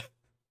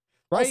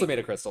 Right? Also made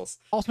of crystals.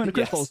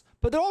 Yes.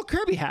 But they're all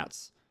Kirby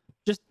hats,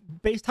 just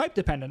base type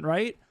dependent,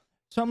 right?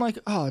 So I'm like,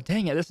 oh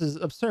dang it, this is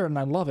absurd, and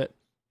I love it.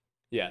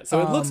 Yeah,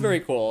 so it looks very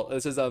cool.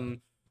 This is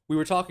we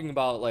were talking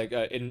about like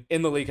in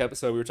the leak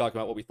episode, we were talking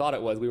about what we thought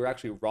it was. We were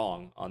actually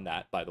wrong on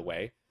that, by the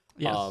way.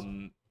 Yes.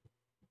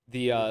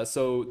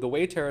 So the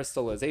way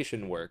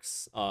Terastallization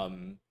works,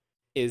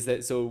 is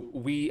that so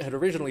we had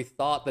originally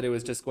thought that it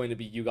was just going to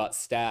be you got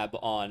stab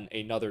on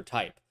another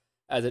type.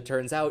 As it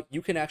turns out,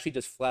 you can actually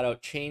just flat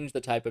out change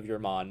the type of your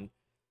Mon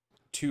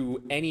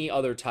to any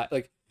other type.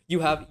 Like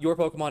your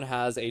Pokemon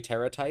has a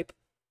Terra type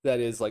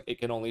that is like it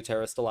can only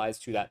Terastallize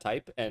to that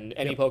type, and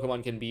any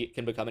Pokemon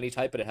can become any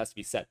type, but it has to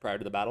be set prior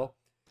to the battle.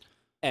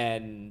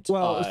 And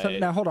so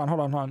now hold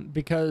on,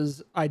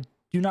 because I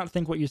do not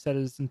think what you said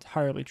is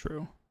entirely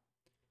true.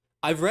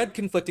 I've read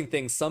conflicting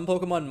things. Some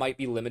Pokemon might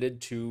be limited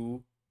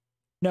to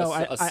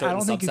I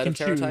don't think you can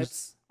choose.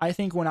 Types. I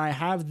think when I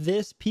have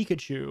this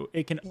Pikachu,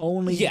 it can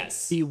only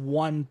be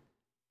one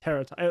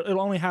Terra type. It'll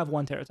only have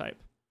one Terra type.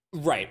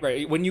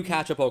 Right. When you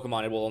catch a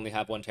Pokemon, it will only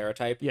have one Terra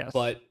type. Yes.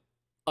 But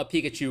a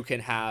Pikachu can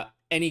have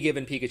any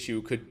given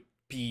Pikachu could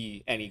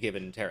be any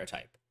given Terra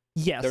type.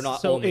 Yes. They're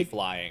not only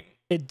flying.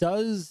 It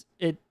does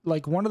it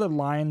like one of the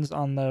lines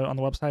on the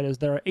website is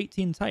there are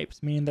 18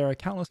 types, meaning there are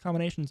countless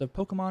combinations of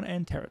Pokemon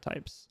and Terra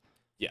types.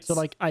 Yes. So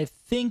like I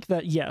think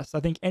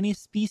any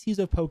species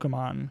of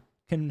Pokemon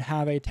can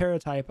have a Terra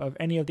type of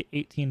any of the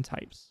 18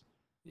 types.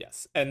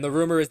 Yes. And the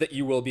rumor is that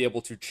you will be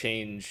able to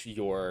change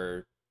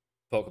your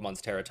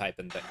Pokemon's Terra type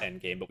in the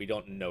end game, but we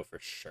don't know for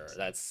sure.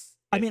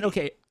 I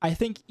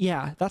think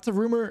that's a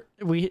rumor.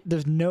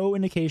 There's no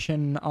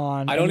indication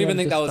on. I don't even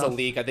think that was a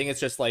leak. I think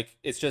it's just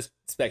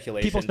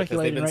speculation. People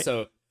speculating,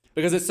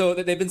 because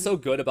they've been so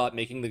good about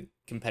making the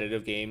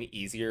competitive game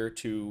easier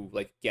to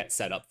like get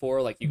set up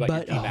for. Like you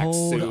got your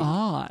DMAX suit. Hold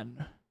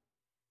on.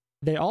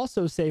 They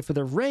also say for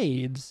the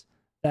raids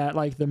that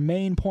like the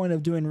main point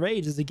of doing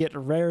raids is to get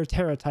rare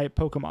Terra type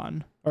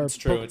Pokemon or it's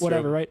true,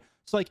 whatever, true. right?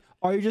 So like,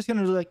 are you just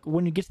gonna like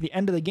when you get to the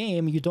end of the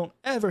game, you don't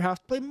ever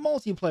have to play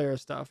multiplayer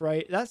stuff,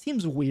 right? That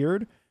seems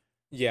weird.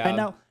 Yeah. And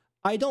now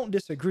I don't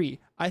disagree.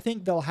 I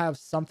think they'll have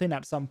something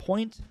at some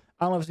point.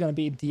 I don't know if it's gonna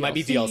be DLC. Might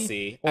be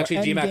DLC. Or Actually,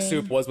 GMAX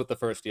Soup Endgame. was with the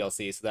first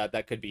DLC, so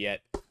that could be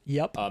it.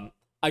 Yep.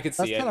 I could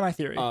see That's it. kind of my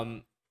theory.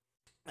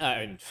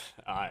 And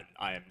I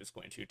am just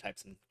going to type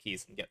some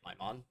keys and get my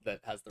mon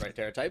that has the right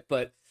Terra type.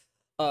 But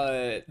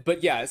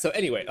yeah. So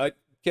anyway,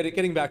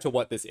 getting back to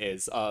what this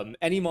is,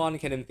 any mon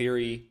can in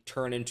theory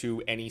turn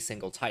into any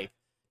single type,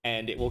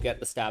 and it will get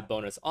the stab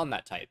bonus on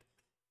that type.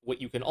 What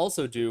you can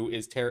also do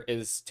is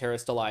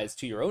Terastallize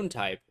to your own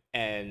type,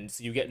 and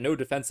you get no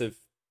defensive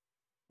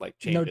like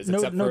changes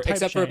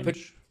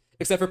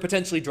except for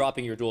potentially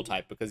dropping your dual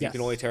type, because you can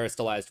only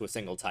Terastallize to a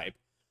single type.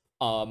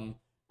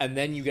 And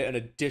then you get an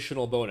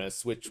additional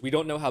bonus, which we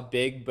don't know how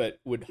big, but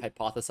would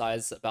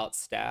hypothesize about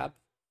stab.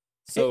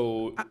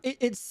 So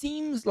it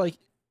seems like,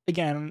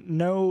 again,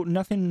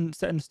 nothing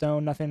set in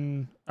stone,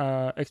 nothing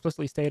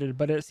explicitly stated,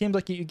 but it seems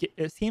like you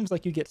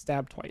get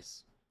stabbed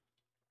twice,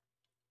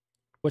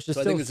 which is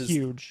still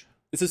huge.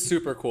 This is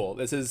super cool.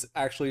 This is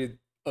actually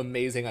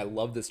amazing. I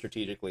love this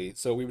strategically.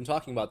 So we've been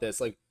talking about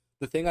this. Like,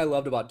 the thing I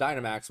loved about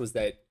Dynamax was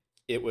that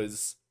it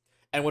was,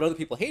 and what other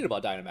people hated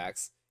about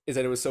Dynamax is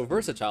that it was so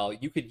versatile.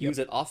 You could use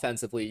it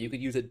offensively, you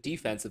could use it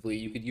defensively,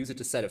 you could use it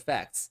to set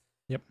effects.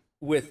 Yep.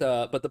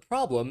 But the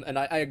problem, and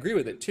I agree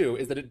with it too,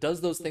 is that it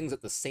does those things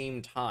at the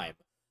same time.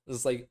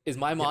 It's like, is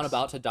my mon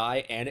about to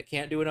die and it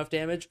can't do enough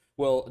damage?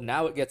 Well,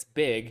 now it gets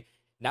big,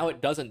 now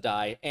it doesn't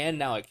die, and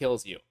now it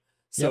kills you.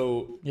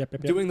 So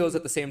doing those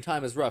at the same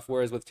time is rough.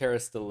 Whereas with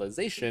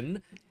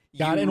Terastallization,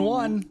 got it in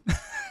one.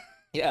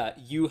 Yeah,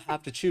 you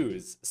have to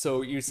choose.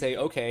 So you say,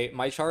 okay,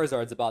 my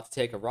Charizard's about to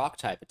take a rock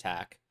type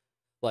attack.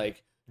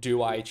 Like,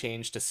 do I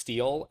change to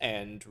steel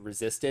and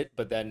resist it,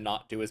 but then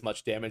not do as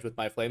much damage with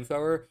my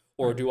flamethrower?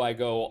 Or do I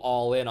go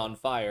all in on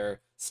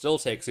fire, still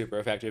take super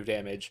effective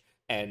damage,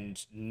 and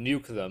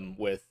nuke them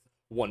with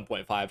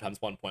 1.5 times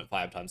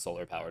 1.5 times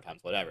solar power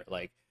times whatever?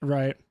 Like,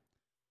 right.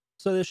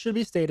 So this should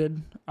be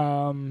stated,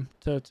 to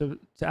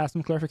ask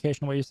some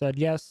clarification on what you said.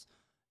 Yes,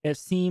 it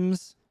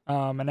seems,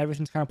 and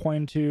everything's kind of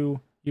pointing to,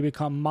 you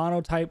become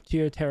monotype to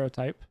your Terra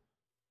type,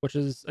 which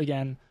is,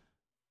 again,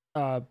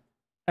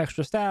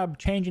 extra stab,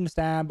 changing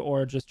stab,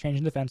 or just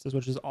changing defenses,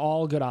 which is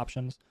all good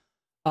options.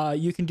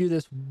 You can do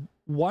this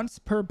once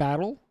per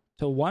battle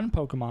to one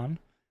Pokemon,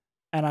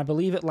 and I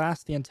believe it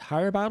lasts the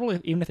entire battle,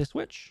 even if they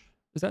switch.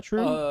 Is that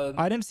true?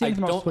 I didn't see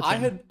anything about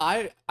switching.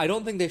 I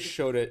don't think they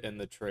showed it in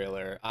the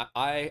trailer.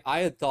 I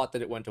had thought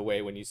that it went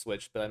away when you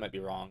switched, but I might be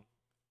wrong.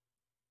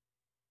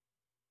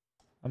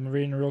 I'm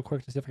reading real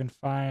quick to see if I can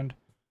find.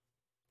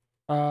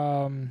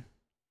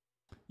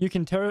 You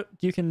can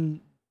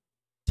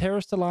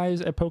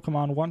Terastallize a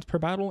Pokemon once per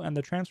battle, and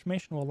the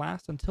transformation will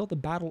last until the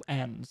battle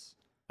ends.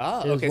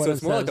 Ah, okay, so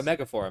it's more like a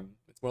Mega Form.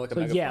 It's more like a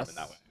Mega Form in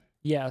that way.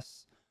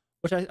 Yes,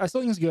 which I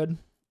still think is good.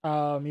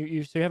 So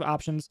you have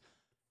options.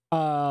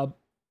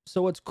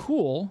 So what's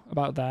cool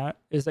about that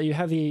is that you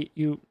have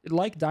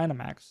like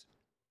Dynamax,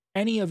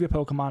 any of your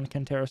Pokemon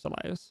can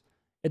Terastallize.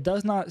 It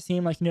does not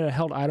seem like you need a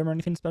held item or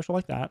anything special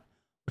like that,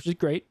 which is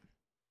great.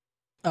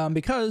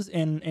 Because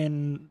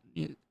in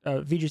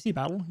VGC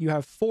battle, you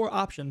have 4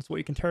 options where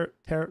you can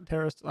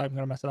I'm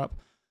gonna mess it up.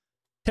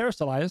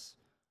 Terastallize,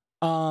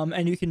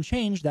 and you can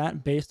change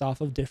that based off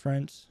of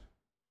different,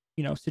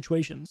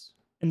 situations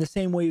in the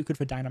same way you could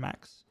for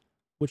Dynamax,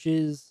 which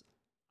is,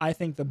 I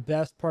think, the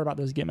best part about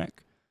this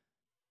gimmick.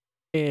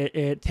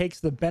 It takes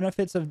the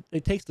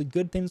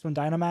good things from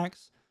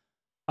Dynamax,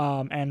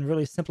 and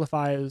really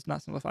simplifies.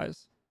 Like,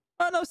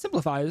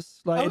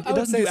 it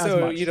doesn't do as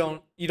much. You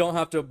don't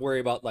have to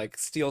worry about like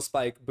steel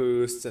spike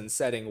boosts and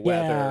setting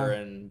weather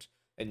and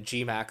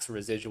Gmax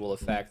residual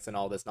effects and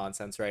all this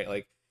nonsense, right?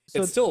 Like,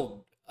 it's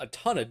still a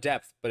ton of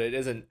depth, but it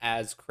isn't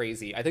as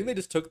crazy. I think they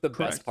just took the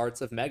best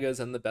parts of Megas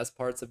and the best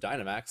parts of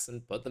Dynamax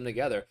and put them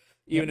together.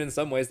 Even in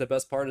some ways, the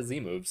best part is Z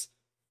moves.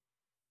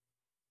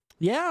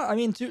 Yeah, I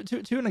mean,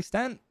 to an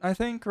extent, I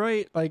think,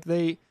 right? Like,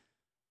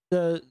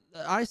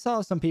 I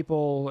saw some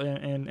people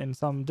in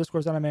some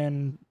discourse that I'm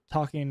in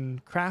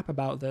talking crap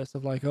about this,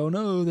 of like, oh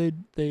no,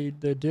 they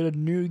did a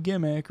new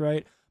gimmick,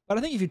 right? But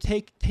I think if you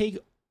take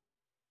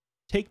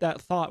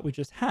that thought we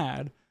just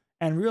had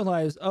and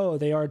realize, oh,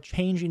 they are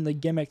changing the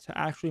gimmick to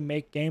actually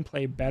make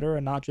gameplay better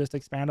and not just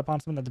expand upon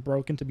something that's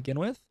broken to begin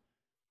with,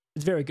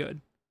 it's very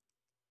good.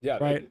 Yeah,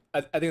 right.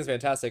 I think it's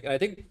fantastic, and I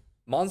think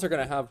Mons are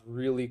gonna have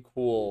really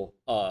cool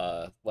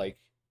like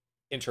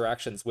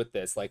interactions with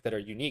this, like, that are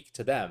unique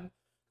to them.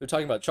 They're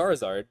talking about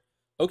Charizard.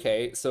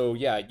 Okay, so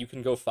yeah, you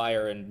can go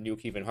fire and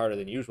nuke even harder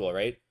than usual,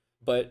 right?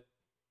 But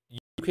you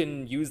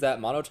can use that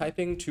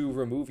monotyping to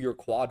remove your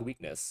quad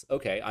weakness.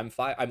 Okay, I'm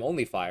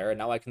only fire, and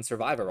now I can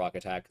survive a rock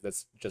attack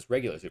that's just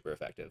regular super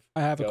effective.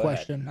 I have a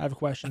question.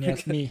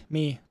 Yes, me.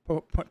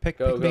 Pick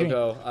go.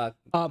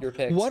 Your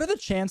picks. What are the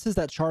chances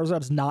that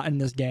Charizard's not in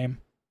this game?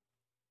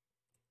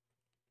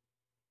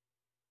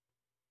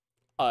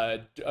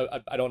 I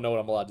don't know what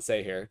I'm allowed to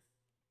say here.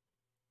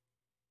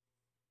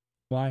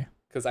 Why?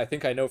 because I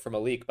think I know from a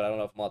leak, but I don't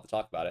know if I'm allowed to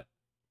talk about it.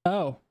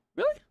 Oh,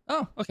 really?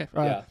 Oh, okay.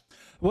 Yeah.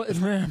 Well,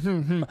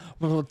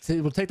 we'll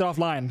take that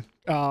offline.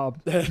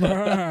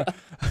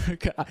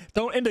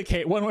 Don't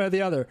indicate one way or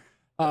the other.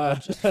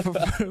 Just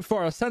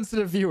for our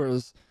sensitive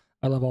viewers.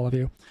 I love all of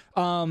you.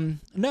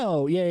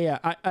 No, yeah.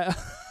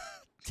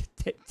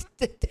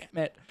 Damn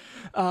it.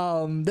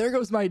 There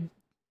goes my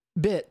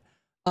bit.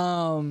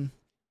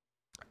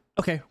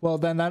 Okay, well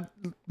then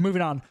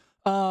moving on.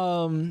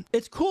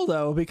 It's cool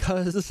though,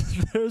 because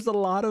there's a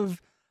lot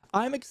of,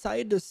 I'm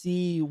excited to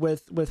see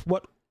with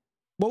what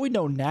we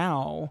know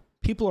now.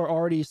 People are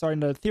already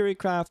starting to theory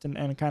craft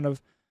and kind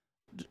of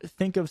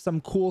think of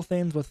some cool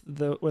things with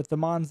the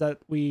mons that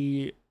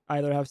we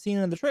either have seen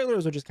in the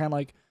trailers, or just kind of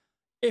like,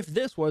 if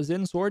this was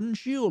in Sword and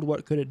Shield,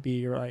 what could it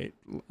be, right?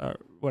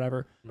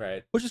 Whatever.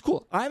 Right. Which is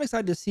cool. I'm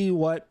excited to see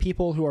what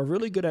people who are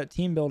really good at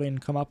team building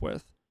come up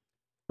with.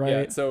 Right.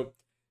 Yeah, so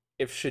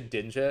if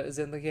Shedinja is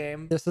in the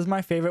game, this is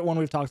my favorite one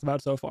we've talked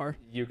about so far.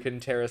 You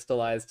can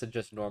Terastallize to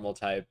just normal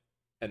type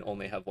and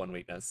only have one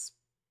weakness.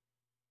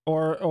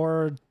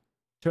 Or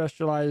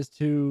Terastallize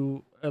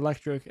to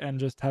electric and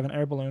just have an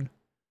air balloon.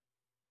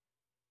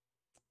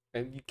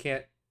 And you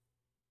can't.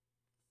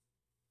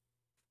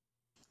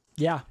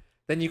 Yeah.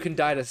 Then you can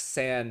die to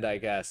sand, I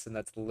guess, and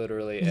that's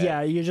literally it.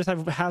 Yeah, you just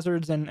have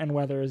hazards and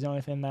weather is the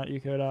only thing that you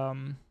could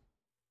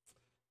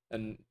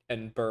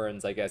and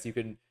burns, I guess.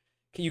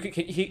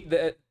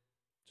 The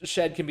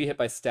Shed can be hit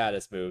by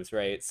status moves,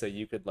 right? So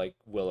you could like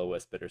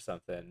Will-O-Wisp it or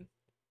something.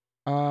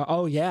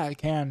 Oh yeah, it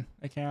can.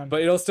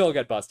 But it'll still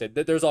get busted.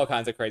 There's all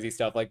kinds of crazy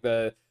stuff. Like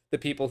the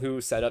people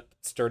who set up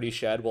sturdy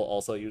Shed will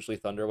also usually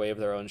Thunderwave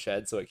their own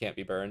Shed, so it can't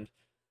be burned.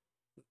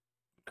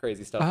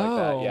 Crazy stuff like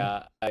that.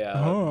 Yeah.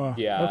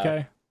 Yeah.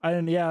 Okay. I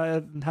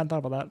hadn't thought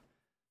about that.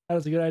 That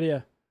was a good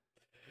idea.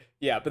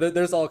 Yeah, but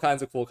there's all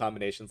kinds of cool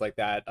combinations like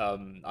that.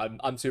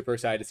 I'm super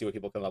excited to see what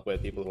people come up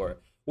with. People who are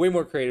way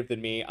more creative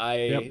than me.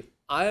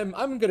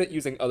 I'm good at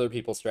using other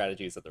people's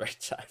strategies at the right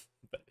time.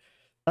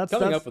 But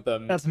coming up with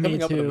them is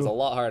a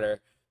lot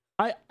harder.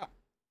 I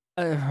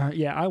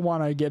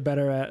want to get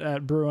better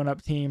at brewing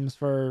up teams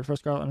for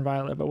Scarlet and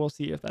Violet, but we'll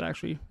see if I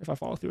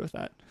follow through with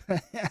that.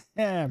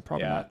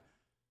 Probably not.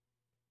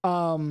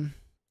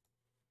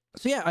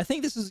 So yeah, I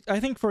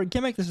think for a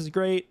gimmick this is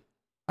great.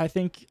 I'm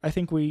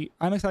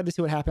excited to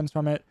see what happens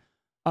from it.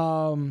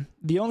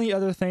 The only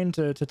other thing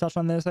to touch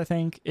on this, I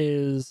think,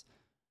 is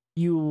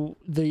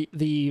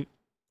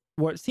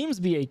what seems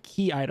to be a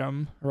key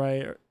item,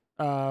 right?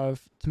 To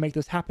make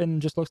this happen,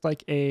 just looks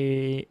like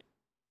a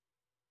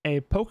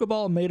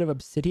Pokeball made of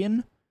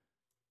obsidian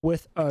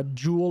with a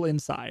jewel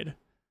inside.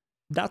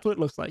 That's what it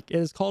looks like. It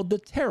is called the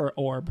Terra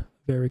Orb.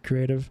 Very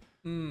creative.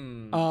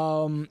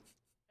 And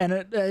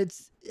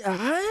it's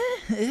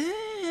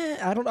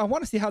I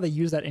want to see how they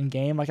use that in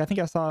game. Like I think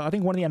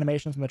one of the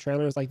animations from the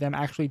trailer is like them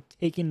actually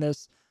taking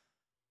this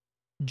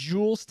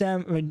jewel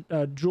stone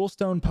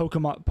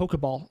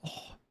Pokeball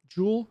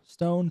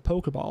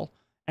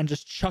and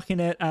just chucking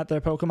it at their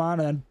Pokemon,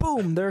 and then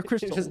boom, they're a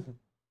crystal. Just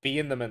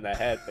being them in the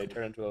head, they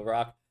turn into a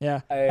rock.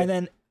 Yeah. And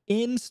then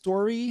in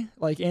story,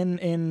 like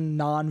in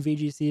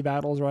non-VGC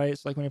battles, right?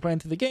 So like when you're playing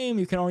through the game,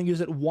 you can only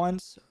use it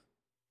once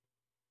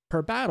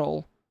per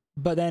battle,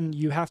 but then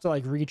you have to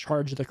like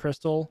recharge the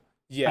crystal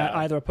at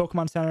either a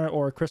Pokemon Center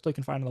or a crystal you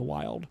can find in the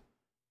wild.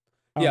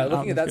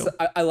 Looking at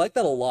that, I like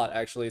that a lot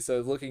actually.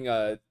 So looking,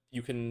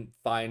 you can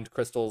find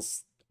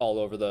crystals all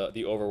over the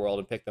overworld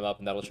and pick them up,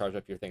 and that'll charge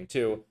up your thing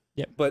too.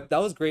 Yeah. But that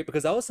was great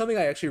because that was something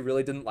I actually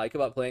really didn't like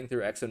about playing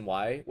through X and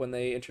Y when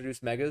they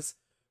introduced Megas,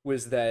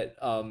 was that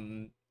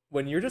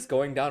when you're just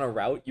going down a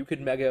route, you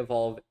could Mega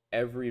Evolve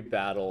every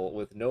battle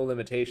with no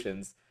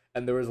limitations.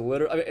 And there was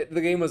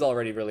the game was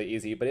already really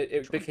easy, but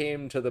it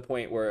became to the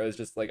point where it was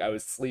just like I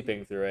was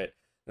sleeping through it.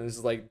 And it was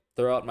just like,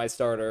 throw out my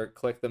starter,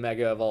 click the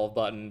Mega Evolve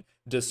button,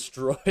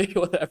 destroy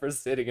whatever's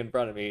sitting in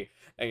front of me,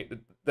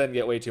 and then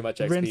get way too much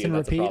XP, and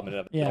that's a problem in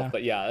of itself.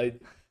 But yeah,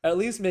 at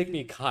least make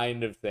me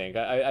kind of think.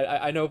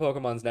 I know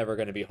Pokemon's never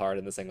going to be hard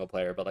in the single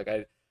player, but like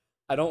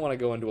I don't want to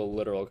go into a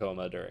literal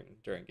coma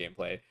during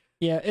gameplay.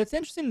 Yeah, it's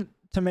interesting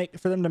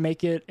for them to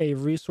make it a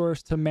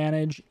resource to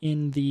manage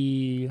in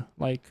the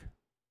like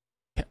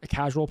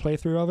casual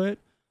playthrough of it.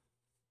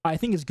 I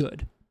think it's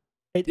good.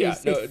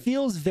 It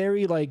feels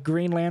very like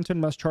Green Lantern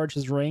must charge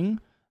his ring,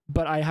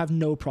 but I have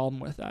no problem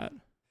with that.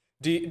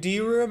 Do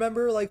you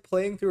remember like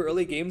playing through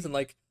early games and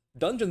like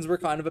dungeons were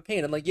kind of a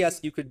pain, and like yes,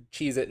 you could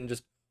cheese it and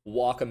just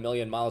walk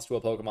 1,000,000 miles to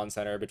a Pokemon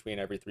Center between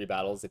every 3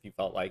 battles if you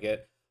felt like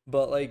it,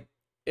 but like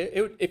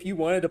if you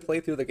wanted to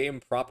play through the game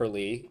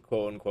properly,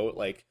 quote unquote,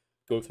 like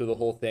go through the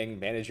whole thing,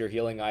 manage your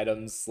healing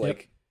items,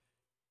 like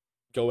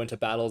go into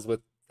battles with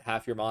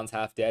half your mon's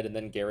half dead, and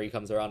then Gary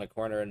comes around a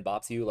corner and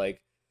bops you,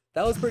 like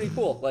that was pretty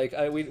cool. Like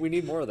we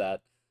need more of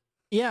that.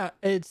 Yeah,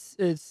 it's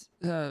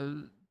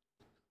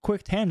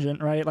quick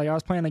tangent, right? Like I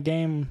was playing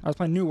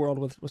New World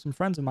with some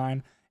friends of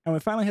mine, and we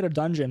finally hit a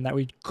dungeon that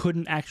we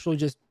couldn't actually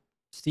just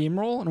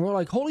steamroll, and we're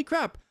like, holy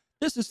crap,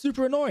 this is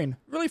super annoying,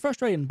 really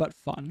frustrating, but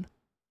fun.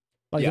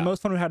 Like the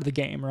most fun we had of the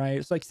game, right?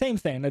 It's like same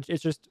thing.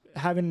 It's just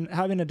having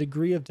a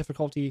degree of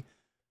difficulty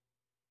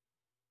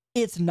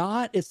It's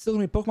not. It's still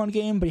gonna be a Pokemon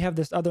game, but you have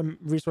this other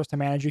resource to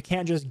manage. You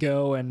can't just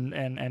go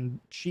and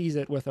cheese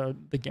it with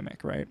the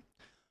gimmick, right?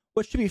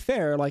 Which, to be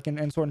fair, like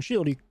in Sword and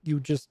Shield, you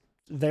just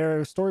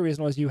their story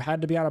reason was you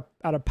had to be out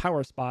of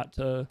power spot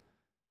to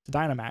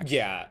Dynamax.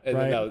 Yeah, and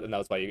right? that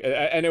was why you.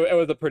 And it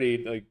was a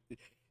pretty like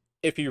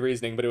iffy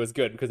reasoning, but it was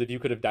good because if you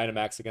could have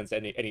Dynamax against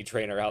any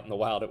trainer out in the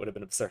wild, it would have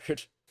been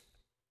absurd.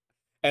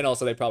 And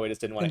also, they probably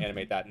just didn't want to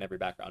animate that in every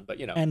background, but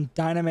you know. And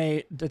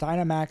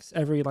Dynamax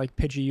every like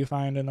Pidgey you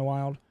find in the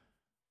wild.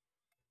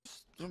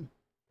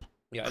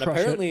 Yeah, and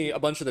apparently a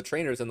bunch of the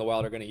trainers in the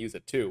wild are going to use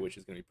it too, which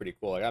is going to be pretty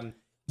cool. Like I think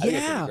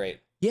it's going to be great.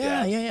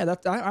 Yeah.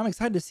 I'm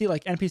excited to see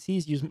like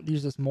NPCs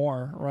use this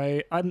more,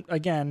 right? I'm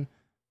again,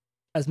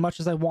 as much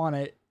as I want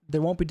it,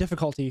 there won't be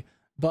difficulty,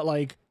 but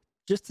like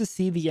just to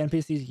see the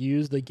NPCs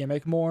use the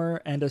gimmick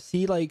more and to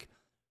see like,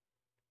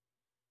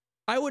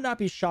 I would not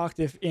be shocked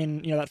if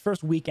in that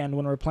first weekend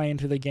when we're playing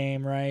through the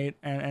game, right,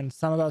 and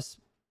some of us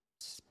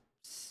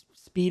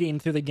speeding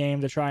through the game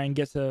to try and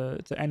get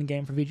to end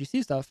game for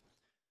VGC stuff.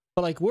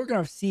 But like we're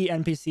gonna see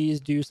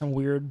NPCs do some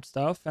weird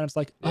stuff, and it's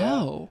like,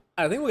 oh,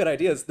 I think we got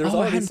ideas.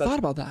 I hadn't thought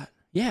about that.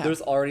 Yeah, there's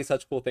already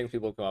such cool things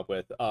people come up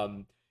with.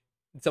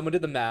 Someone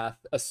did the math,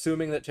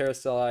 assuming that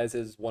Terastallize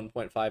is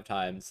 1.5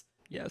 times.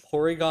 Yes.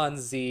 Porygon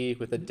Z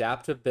with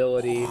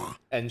adaptability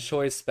and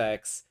choice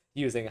specs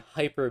using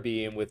Hyper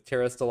Beam with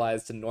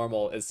Terastallize to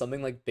normal is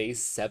something like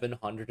base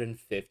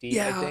 750.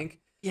 I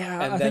think.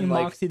 Yeah, and I think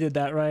Moxie did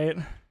that, right?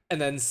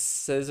 And then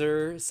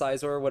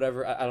Sizor,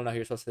 whatever. I don't know how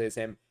you're supposed to say his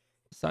name.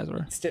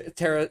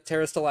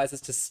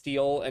 Terastallizes to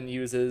Steel and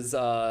uses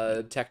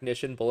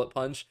Technician Bullet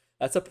Punch.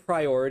 That's a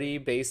priority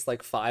based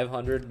like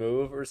 500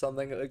 move or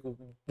something. Like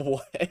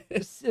what?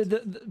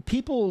 The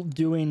people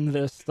doing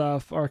this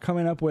stuff are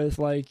coming up with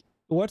like,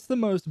 what's the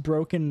most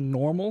broken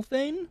normal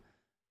thing,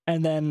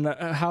 and then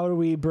how do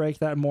we break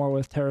that more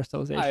with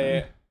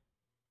Terastallization?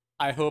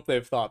 I hope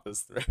they've thought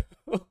this through.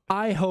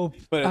 I hope,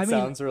 but it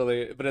sounds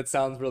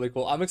really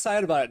cool. I'm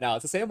excited about it now.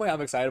 It's the same way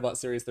I'm excited about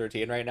Series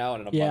 13 right now,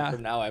 and in a month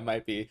from now, I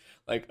might be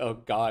like, "Oh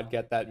God,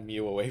 get that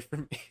Mew away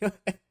from me!"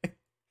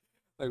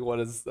 Like, what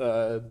is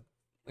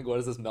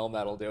this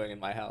Melmetal doing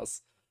in my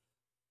house?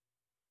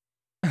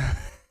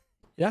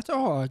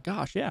 Oh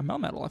gosh, yeah,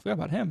 Melmetal. I forgot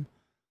about him.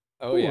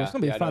 Oh, yeah, it's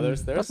gonna be fun. No,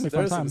 there's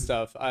some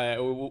stuff.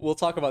 We'll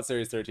talk about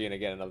Series 13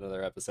 again in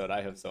another episode.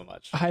 I have so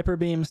much. Hyper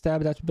Beam, stab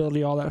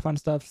adaptability, all that fun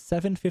stuff.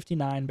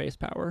 759 base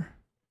power.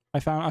 I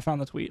found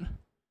the tweet.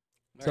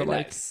 Very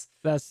nice.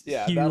 That's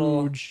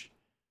huge.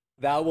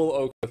 That will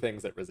oak the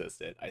things that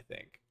resist it, I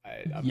think.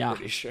 I'm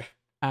pretty sure.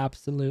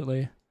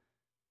 Absolutely.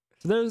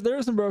 So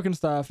there's some broken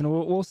stuff, and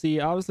we'll see.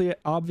 Obviously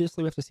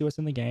we have to see what's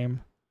in the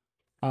game.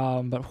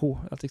 But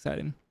that's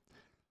exciting.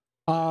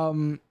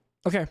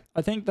 Okay,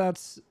 I think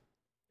that's.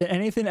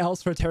 Anything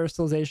else for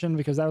Terastallization?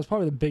 Because that was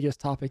probably the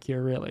biggest topic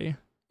here, really.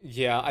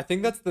 Yeah, I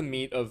think that's the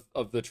meat of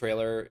the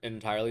trailer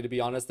entirely, to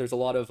be honest. There's a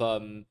lot of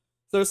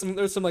there's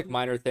some like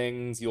minor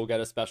things. You'll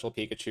get a special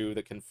Pikachu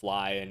that can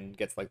fly and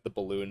gets like the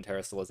balloon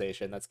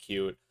Terastallization. That's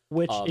cute.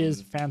 Which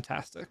is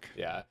fantastic.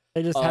 Yeah.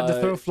 They just had to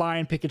throw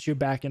flying Pikachu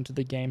back into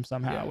the game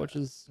somehow, which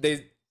is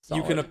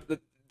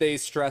They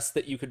stressed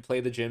that you could play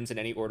the gyms in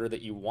any order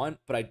that you want,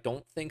 but I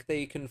don't think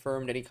they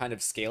confirmed any kind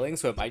of scaling,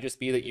 so it might just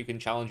be that you can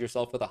challenge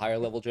yourself with a higher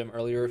level gym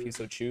earlier if you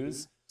so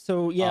choose.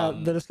 So yeah,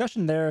 the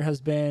discussion there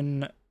has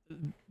been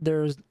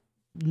there's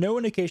no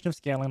indication of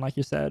scaling, like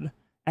you said,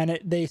 and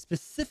they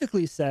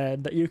specifically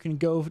said that you can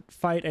go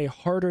fight a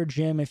harder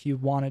gym if you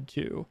wanted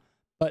to,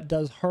 but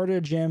does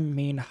harder gym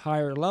mean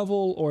higher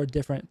level or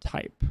different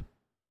type?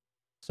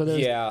 So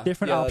there's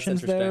different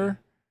options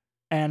there,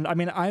 and I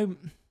mean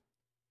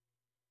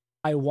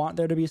I want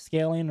there to be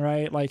scaling,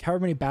 right? Like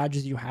however many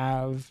badges you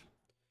have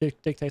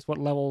dictates what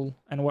level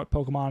and what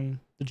Pokemon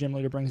the gym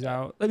leader brings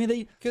out. I mean,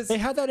 they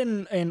had that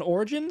in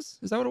Origins.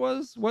 Is that what it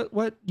was?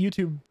 What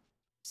YouTube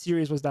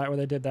series was that where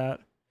they did that?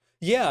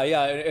 Yeah.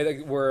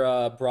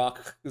 Where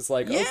Brock is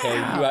like,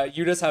 okay,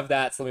 you just have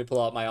that, so let me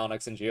pull out my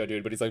Onix and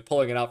Geodude, but he's like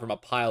pulling it out from a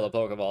pile of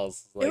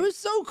Pokeballs. Like, it was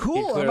so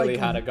cool. He clearly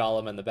had a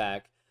Golem in the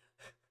back.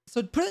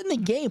 So put it in the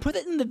game. Put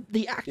it in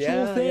the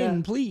actual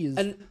thing, please.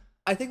 And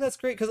I think that's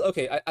great because,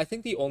 I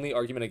think the only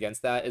argument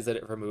against that is that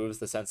it removes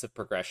the sense of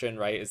progression,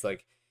 right? Is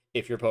like,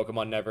 if your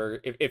Pokemon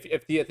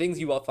if the things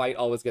you fight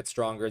always get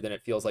stronger, then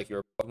it feels like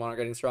your Pokemon are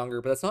getting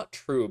stronger. But that's not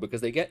true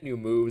because they get new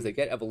moves, they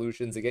get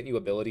evolutions, they get new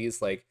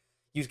abilities. Like,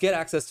 you get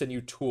access to new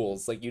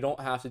tools. Like, you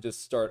don't have to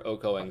just start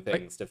OHKOing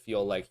things to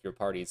feel like your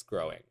party's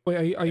growing.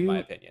 Wait, in my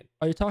opinion.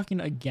 Are you talking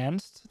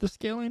against the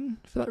scaling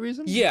for that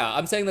reason? Yeah,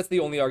 I'm saying that's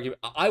the only argument.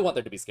 I want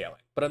there to be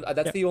scaling, but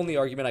that's the only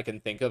argument I can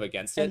think of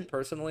against it,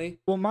 personally.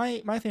 Well, my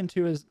thing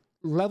too is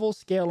level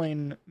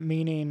scaling,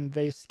 meaning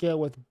they scale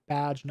with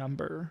badge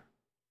number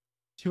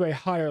to a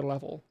higher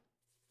level.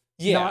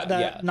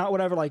 Not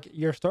whatever, like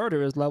your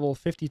starter is level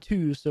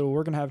 52, so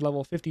we're gonna have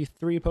level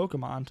 53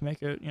 Pokemon to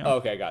make it,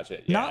 Okay, gotcha.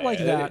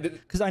 That,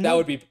 because I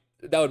know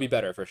that would be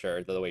better for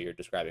sure, the way you're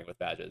describing with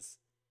badges.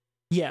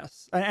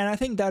 Yes, and I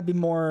think that'd be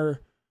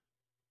more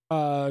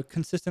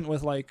consistent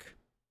with like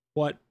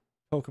what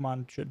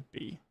Pokemon should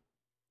be.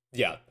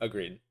 Yeah,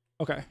 agreed.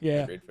 Okay,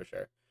 yeah. Agreed for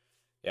sure.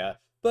 Yeah,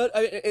 but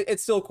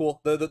it's still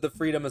cool. The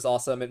freedom is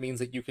awesome. It means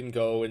that you can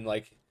go and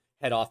like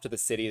head off to the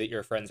city that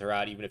your friends are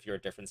at, even if you're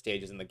at different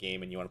stages in the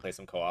game and you want to play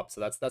some co-op.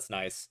 So that's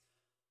nice.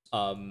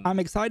 I'm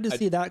excited to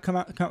see that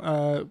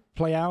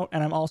play out,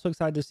 and I'm also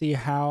excited to see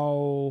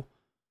how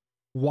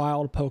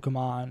wild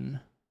Pokemon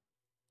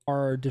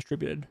are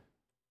distributed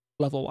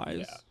level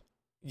wise.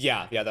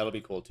 Yeah, that'll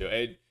be cool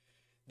too.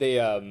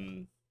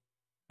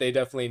 They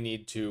definitely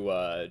need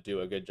to do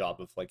a good job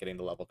of like getting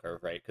the level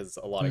curve right, because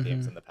a lot of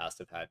games in the past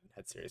have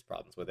had serious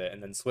problems with it.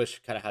 And then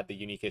Swish kind of had the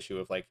unique issue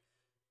of like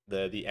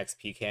the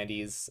XP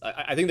candies.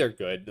 I think they're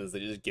good because it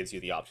just gives you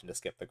the option to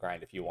skip the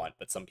grind if you want,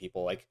 but some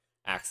people like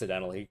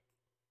accidentally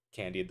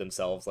candied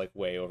themselves like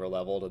way over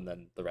leveled, and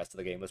then the rest of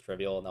the game was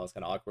trivial, and that was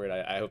kind of awkward.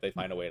 I hope they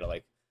find a way to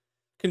like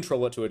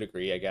control it to a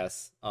degree, I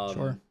guess.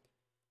 Sure.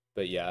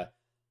 But yeah.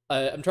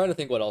 I'm trying to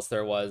think what else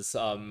there was.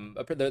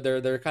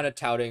 They're kind of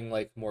touting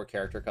like more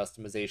character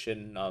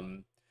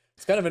customization.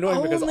 It's kind of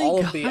annoying because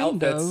all of the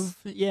outfits,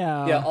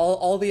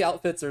 all the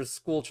outfits are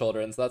school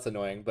children, so that's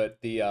annoying. But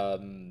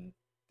the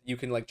you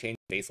can like change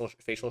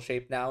facial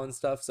shape now and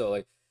stuff, so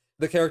like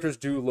the characters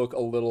do look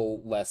a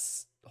little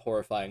less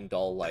horrifying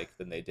doll like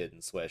than they did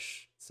in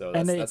Swish. So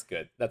that's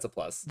good. That's a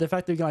plus. The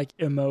fact that you can like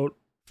emote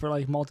for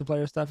like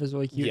multiplayer stuff is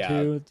really cute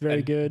too. It's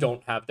very good.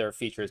 Don't have their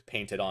features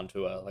painted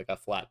onto a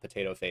flat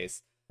potato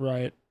face.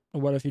 Right.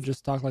 What if you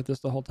just talk like this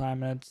the whole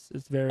time and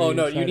it's very Oh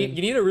no, exciting.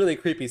 you need a really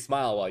creepy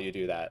smile while you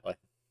do that. Like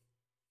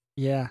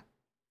yeah.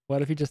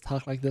 What if you just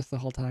talk like this the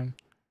whole time?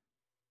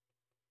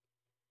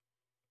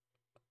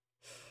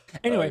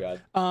 Anyway,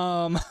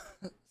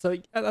 so yeah,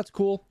 that's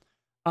cool.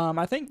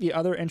 I think the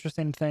other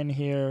interesting thing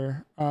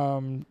here,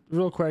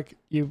 real quick,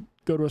 you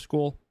go to a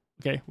school.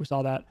 Okay, we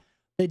saw that.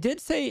 They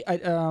did say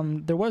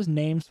there was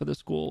names for the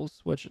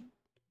schools, which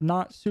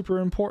not super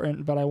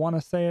important, but I want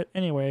to say it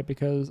anyway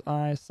because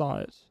I saw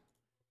it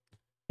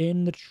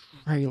in the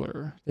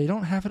trailer. They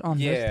don't have it on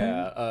this thing.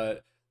 Yeah,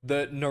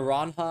 the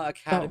Naranja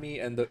Academy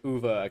and the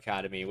Uva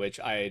Academy, which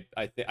I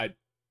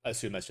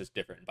assume that's just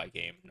different by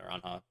game.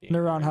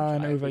 Naranja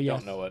and Uva.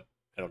 Yes. I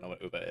don't know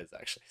what Uva is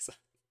actually. So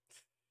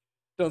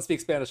don't speak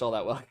Spanish all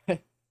that well.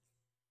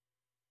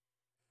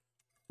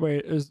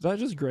 Wait, is that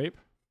just grape?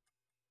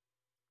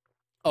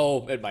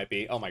 Oh, it might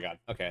be. Oh my god.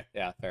 Okay,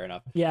 yeah, fair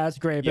enough. Yeah, it's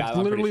grape. Yeah, it's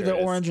literally the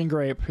orange and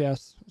grape.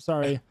 Yes.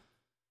 Sorry.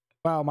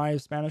 Wow, my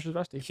Spanish is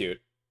rusty.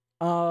 Cute.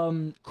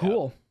 Cool.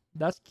 Yeah.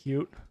 That's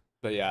cute.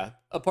 But yeah,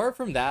 apart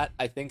from that,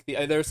 I think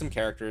there's some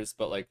characters,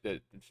 but like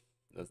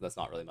that's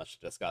not really much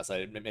to discuss.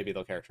 Maybe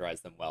they'll characterize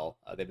them well.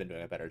 They've been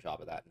doing a better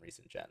job of that in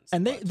recent gens.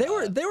 And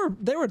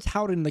they were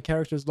touting the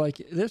characters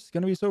like this is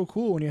gonna be so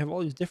cool when you have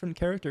all these different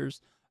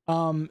characters.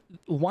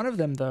 One of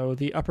them though,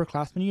 the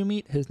upperclassman you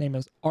meet, his name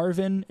is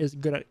Arvin, is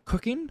good at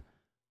cooking,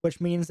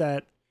 which means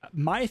that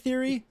my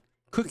theory,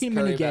 cooking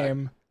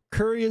minigame,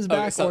 curry is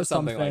back or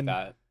something like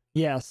that.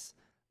 Yes.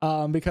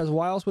 Because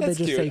why else would they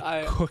just cute.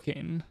 say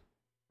cooking?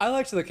 I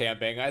liked the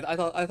camping. I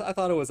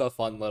thought it was a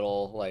fun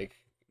little like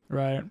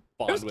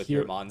bond with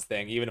your mons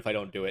thing, even if I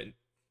don't do it.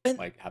 And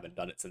like haven't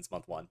done it since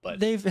month 1, but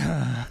they've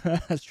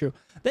that's true.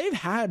 They've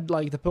had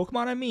like the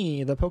Pokemon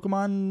Me, the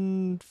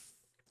Pokemon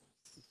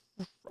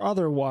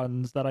other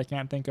ones that I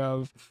can't think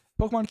of,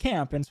 Pokemon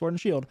Camp and Sword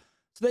and Shield.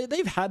 So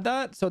they've had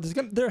that. So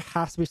there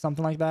has to be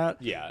something like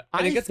that. Yeah,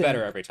 and it gets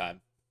better every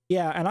time.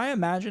 Yeah, and I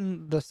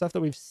imagine the stuff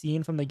that we've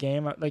seen from the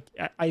game, like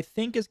I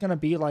think it's gonna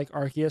be like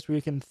Arceus, where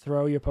you can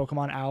throw your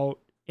Pokemon out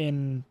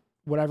in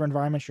whatever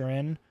environment you're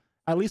in.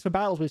 At least for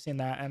battles, we've seen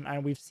that,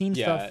 and we've seen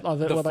stuff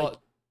of it with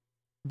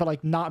but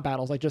like not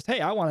battles, like just hey,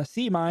 I want to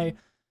see my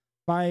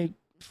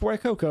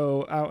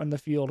Fuecoco out in the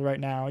field right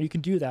now. You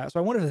can do that. So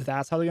I wonder if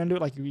that's how they're gonna do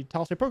it. Like you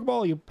toss your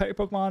Pokeball, you pet your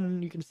Pokemon,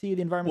 and you can see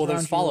the environment. Well,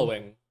 there's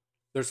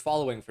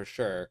following for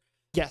sure.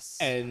 Yes.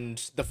 And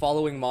the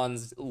following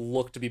mons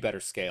look to be better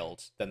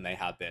scaled than they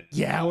have been.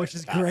 Yeah, which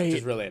is great. Which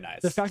is really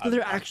nice. The fact that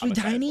they're actually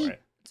tiny,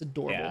 it's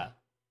adorable. Yeah.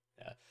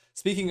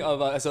 Speaking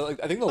of, so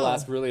I think the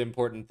last really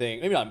important thing,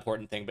 maybe not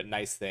important thing, but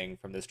nice thing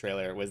from this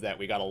trailer was that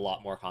we got a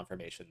lot more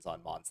confirmations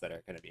on mons that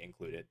are going to be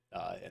included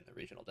in the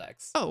regional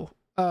decks. Oh,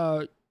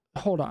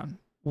 hold on.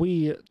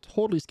 We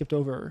totally skipped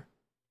over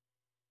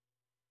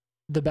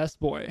the best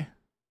boy.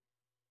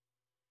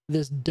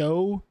 This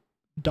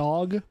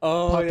dog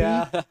puppy,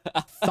 yeah.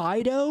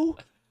 Fidough.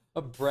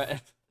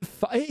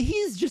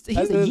 He's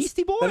a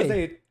yeasty boy. That is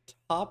a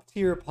top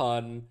tier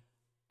pun.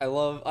 I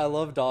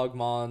love dog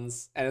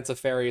mons, and it's a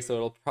fairy, so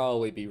it'll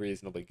probably be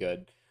reasonably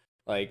good.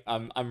 Like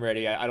I'm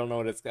ready. I don't know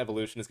what its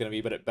evolution is gonna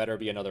be, but it better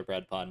be another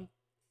bread pun.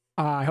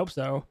 I hope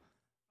so.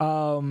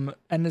 And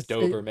it's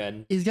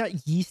Doberman. He's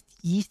got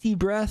yeasty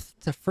breath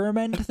to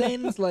ferment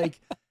things. Like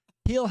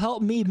he'll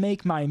help me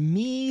make my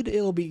mead.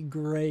 It'll be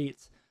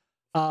great.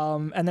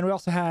 And then we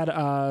also had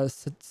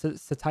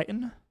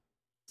Titan,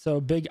 so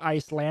big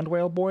ice land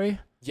whale boy.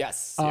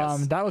 Yes.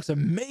 That looks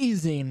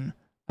amazing.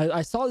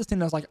 I saw this thing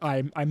and I was like,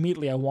 I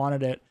immediately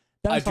wanted it.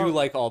 I do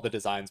like all the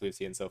designs we've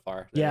seen so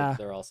far.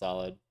 They're all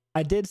solid.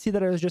 I did see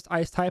that it was just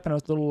ice type and I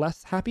was a little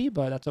less happy,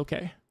 but that's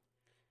okay.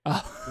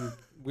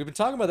 we've been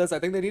talking about this. I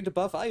think they need to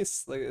buff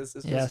ice. Like, it's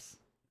Yes. just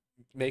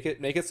make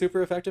it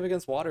super effective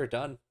against water.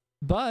 Done.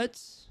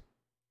 But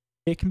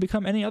it can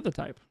become any other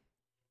type.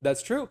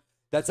 That's true.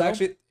 That's So-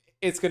 actually,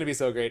 it's gonna be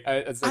so great.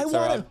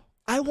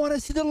 I want to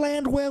see the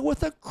land whale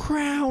with a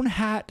crown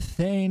hat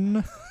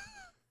thing.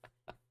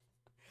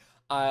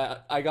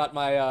 I got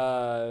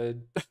my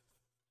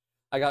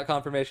I got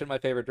confirmation my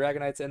favorite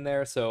Dragonite's in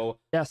there. So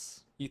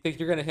Yes. you think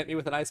you're gonna hit me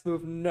with an ice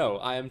move? No,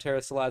 I am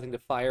Terastallizing to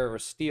fire or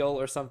steel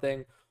or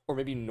something, or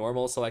maybe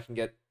normal so I can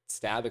get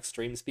stab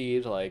extreme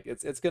speed. Like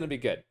it's gonna be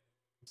good.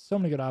 So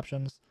many good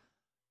options.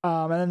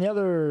 And then the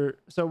other,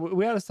 so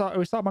we saw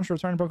a bunch of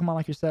returning Pokemon,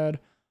 like you said.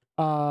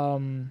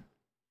 And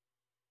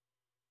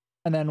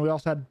then we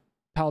also had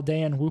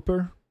Paldean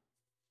Wooper,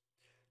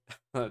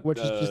 which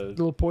is just a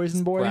little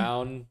poison boy.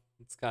 Brown.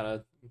 It's kind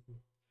of.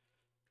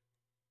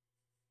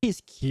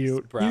 He's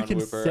cute. Brown You can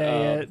Wooper.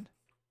 say it.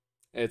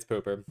 It's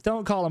Pooper.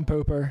 Don't call him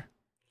Pooper.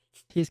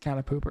 He's kind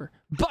of Pooper,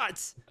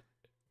 but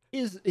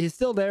he's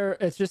still there.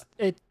 It's just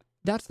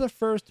that's the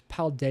first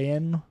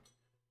Paldean,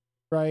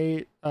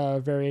 right?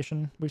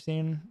 Variation we've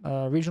seen.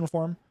 Regional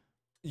form.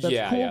 That's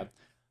Yeah, cool. yeah.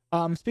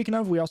 Speaking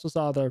of, we also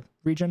saw the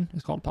region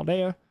is called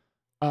Paldea.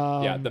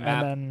 Yeah, the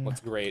map and then looks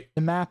great.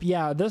 the map,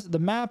 yeah, the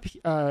map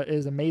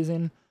is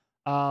amazing.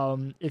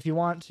 If you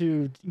want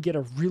to get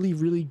a really,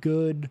 really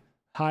good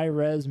high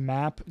res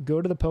map,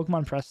 go to the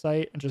Pokemon Press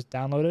site and just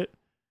download it.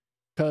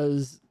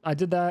 Because I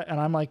did that, and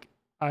I'm like,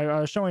 I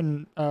was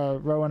showing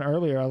Rowan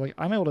earlier. I was like,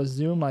 I'm able to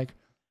zoom. Like,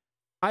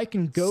 I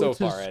can go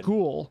to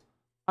school.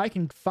 I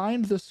can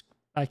find this.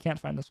 I can't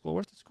find the school.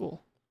 Where's the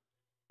school?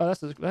 Oh,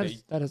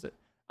 that is it.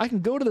 I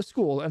can go to the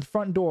school and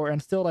front door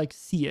and still like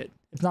see it.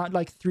 It's not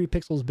like 3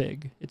 pixels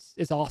big.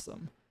 It's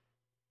awesome.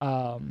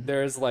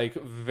 There's like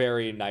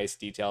very nice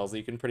details.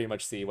 You can pretty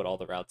much see what all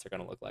the routes are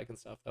gonna look like and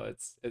stuff. Though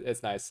it's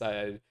nice.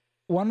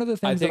 One of the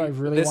things that I really want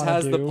to do. This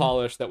has the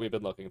polish that we've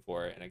been looking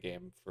for in a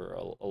game for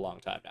a long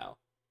time now.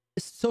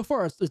 So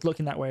far, it's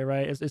looking that way,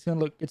 right? It's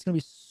gonna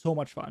be so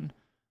much fun.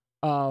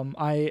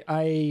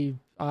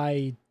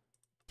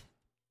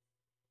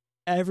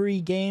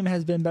 Every game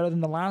has been better than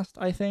the last,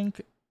 I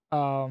think.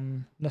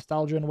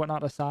 Nostalgia and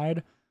whatnot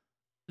aside,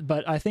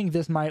 but I think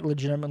this might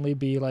legitimately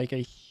be like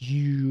a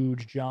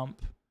huge jump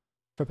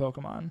for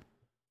Pokemon.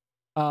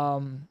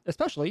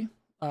 Especially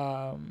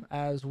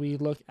as we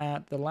look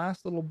at the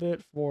last little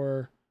bit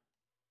for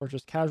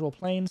just casual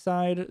playing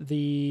side,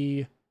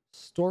 the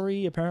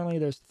story, apparently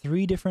there's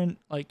 3 different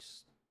like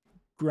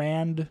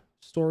grand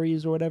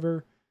stories or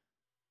whatever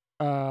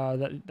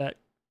that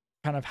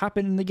kind of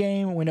happen in the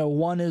game. We know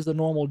one is the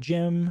normal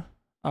gym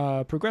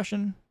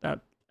progression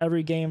that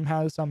every game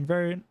has some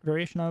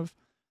variation of.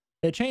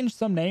 They changed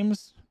some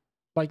names,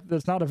 like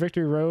it's not a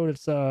Victory Road.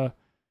 It's oh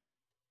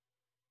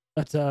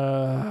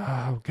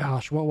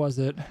gosh, what was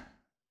it?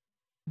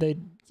 They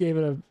gave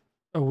it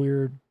a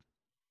weird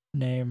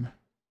name.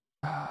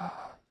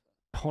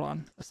 Hold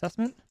on,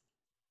 assessment.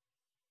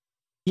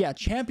 Yeah,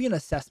 Champion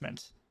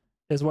Assessment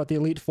is what the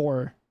Elite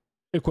Four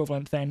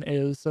equivalent thing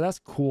is. So that's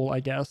cool, I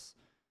guess.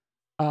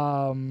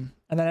 And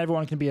then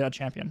everyone can be a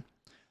champion.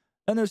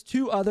 And there's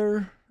 2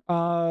 other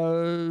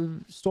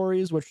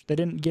stories which they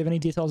didn't give any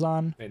details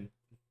on. I mean,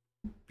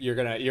 you're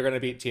gonna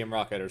beat Team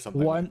Rocket or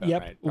something. One, like that,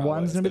 yep, right?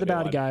 one's gonna be the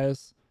bad one.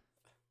 guys,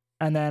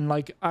 and then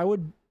like I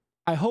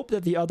hope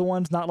that the other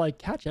one's not like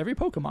catch every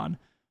Pokemon.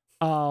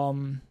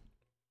 So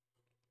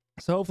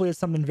hopefully it's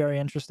something very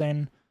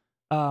interesting.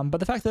 But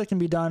the fact that it can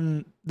be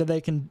done, that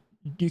you can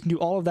do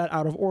all of that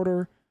out of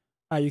order.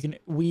 You can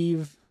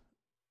weave,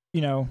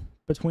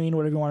 between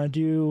whatever you want to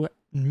do,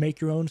 make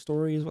your own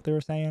story is what they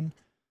were saying.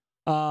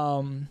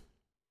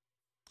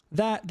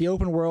 That the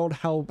open world,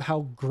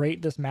 how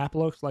great this map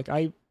looks. Like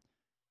I'm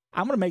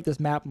gonna make this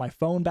map my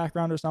phone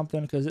background or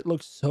something because it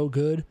looks so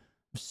good.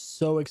 I'm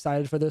so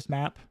excited for this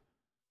map.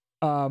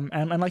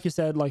 And like you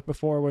said, like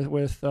before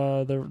with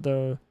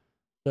the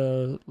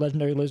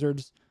legendary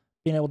lizards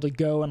being able to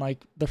go and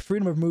like the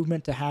freedom of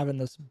movement to have in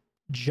this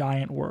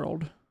giant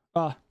world.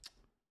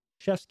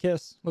 Chef's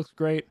kiss, looks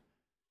great.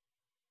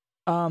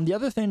 The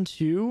other thing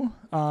too,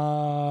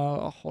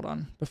 hold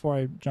on, before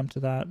I jump to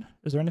that,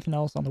 is there anything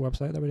else on the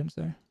website that we didn't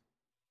say?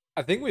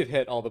 I think we've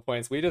hit all the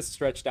points. We just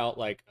stretched out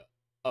like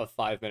a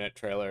 5-minute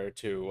trailer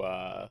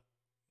to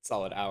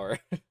solid hour.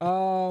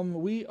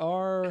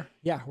 We're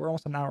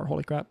almost an hour.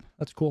 Holy crap,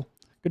 that's cool.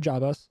 Good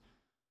job, us.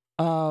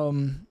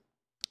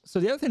 So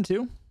the other thing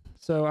too,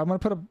 so I'm gonna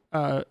put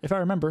if I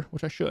remember,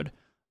 which I should,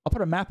 I'll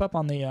put a map up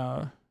on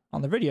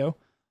the video,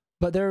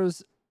 but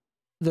there's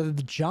the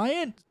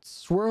giant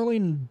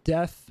swirling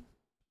death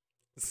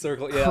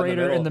circle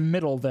crater in the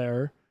middle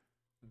there.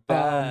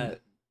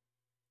 That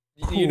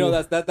cool.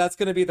 That's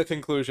gonna be the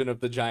conclusion of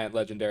the giant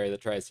legendary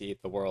that tries to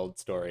eat the world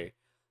story,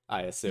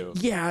 I assume.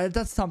 Yeah,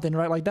 that's something,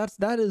 right? Like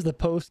that is the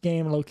post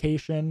game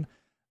location.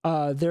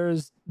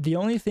 There's the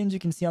only things you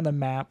can see on the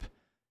map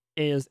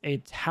is a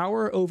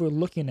tower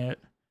overlooking it,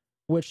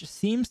 which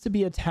seems to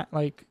be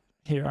like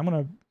here. I'm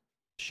gonna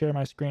share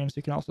my screen so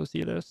you can also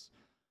see this.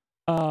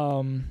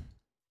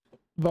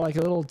 But like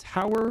a little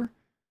tower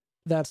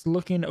that's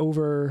looking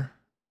over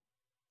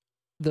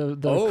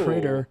Oh,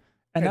 crater,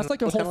 and that's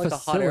like a whole kind of like a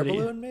hot air facility.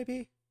 balloon,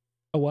 maybe.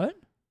 A what?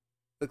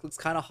 Like it's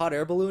kind of hot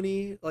air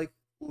balloony, like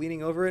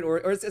leaning over it, or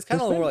it's kind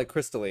This of more thing? like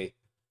crystally.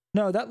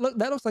 No, that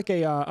looks like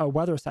a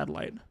weather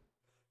satellite.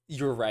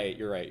 You're right.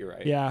 You're right. You're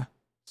right. Yeah.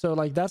 So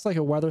like that's like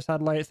a weather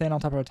satellite thing on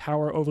top of a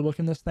tower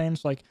overlooking this thing.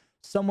 So like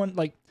someone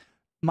like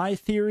my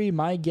theory,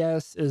 my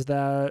guess is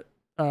that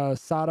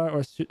Sada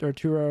or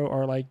Turo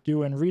are like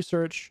doing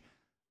research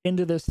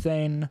into this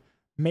thing.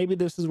 Maybe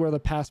this is where the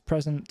past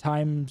present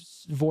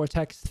times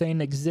vortex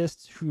thing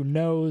exists. Who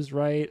knows,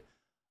 right?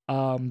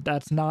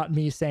 That's not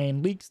me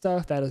saying leak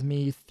stuff. That is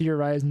me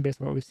theorizing based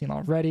on what we've seen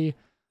already.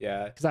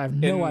 Yeah. Because I have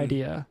no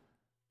idea.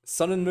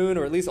 Sun and Moon,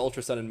 or at least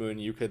Ultra Sun and Moon,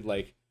 you could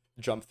like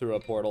jump through a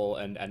portal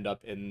and end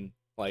up in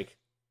like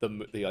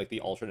the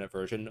alternate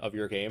version of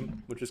your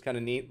game, which is kind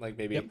of neat. Like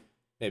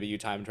maybe you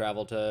time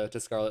travel to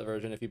Scarlet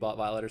version if you bought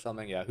Violet or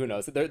something. Yeah, who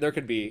knows? There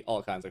could be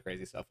all kinds of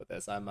crazy stuff with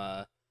this. I'm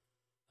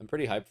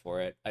pretty hyped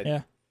for it.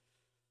 Yeah.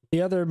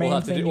 The other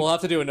main thing we'll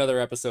have to do another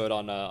episode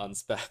on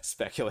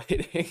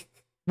speculating.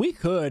 We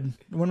could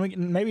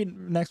maybe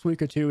next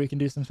week or two we can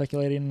do some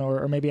speculating,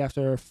 or maybe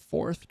after a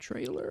fourth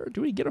trailer.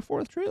 Do we get a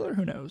fourth trailer?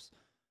 Who knows?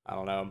 I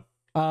don't know.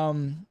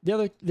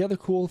 The other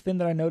cool thing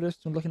that I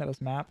noticed when looking at this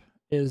map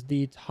is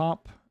the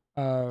top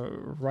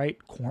right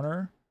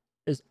corner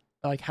is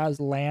like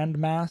has land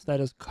mass that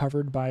is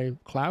covered by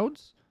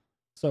clouds.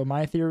 So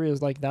my theory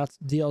is like that's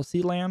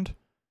DLC land,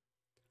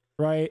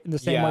 right? In the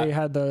same way you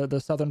had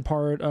the southern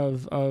part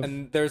of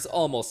and there's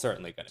almost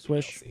certainly going to be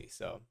Swish. DLC.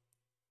 So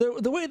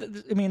the way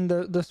that I mean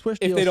the Swish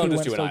if DLC they don't just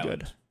went do an so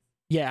island. good.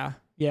 Yeah,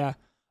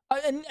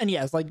 and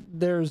yes, like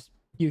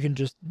you can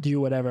just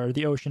do whatever.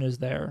 The ocean is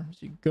there,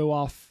 so you go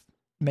off,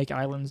 make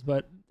islands,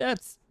 but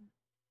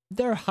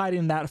they're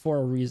hiding that for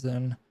a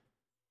reason.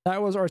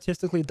 That was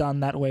artistically done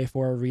that way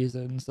for a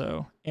reason.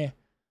 So,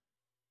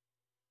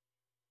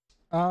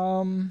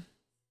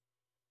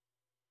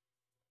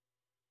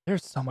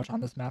 there's so much on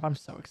this map. I'm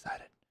so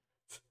excited.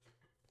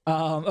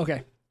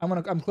 Okay,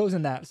 I'm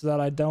closing that so that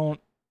I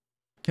don't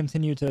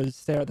continue to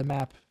stare at the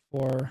map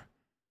for.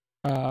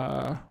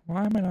 Why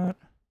am I not?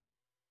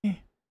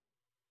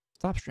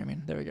 Stop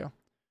streaming. There we go.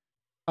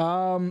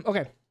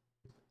 Okay.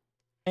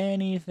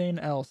 Anything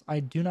else? I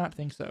do not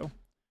think so.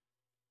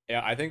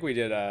 Yeah, I think we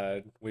did.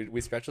 We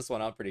stretched this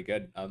one out pretty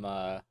good.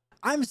 Yeah.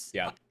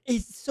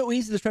 It's so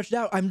easy to stretch it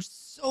out. I'm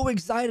so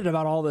excited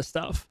about all this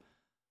stuff.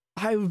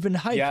 I've been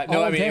hyped. Yeah, no,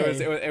 all I mean day.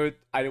 it was.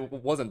 I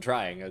wasn't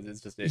trying. It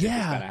just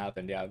kind of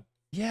happened. Yeah.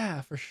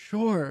 Yeah, for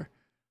sure.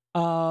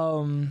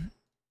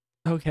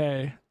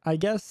 Okay. I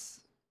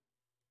guess.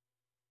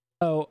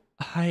 So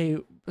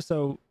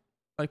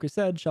like we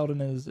said,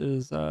 Sheldon is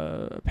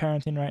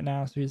parenting right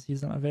now, so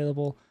he's not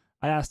available.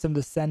 I asked him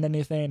to send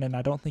anything, and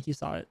I don't think he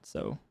saw it.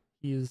 So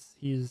he's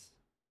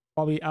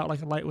probably out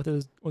like a light with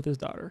his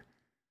daughter.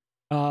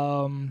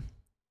 So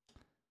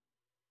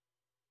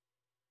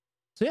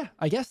yeah,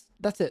 I guess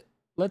that's it.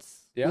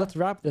 Let's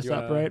wrap this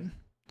up, right?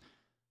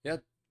 Yeah.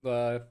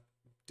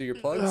 Do your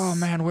plugs. Oh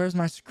man, where's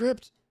my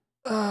script?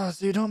 So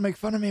you don't make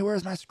fun of me.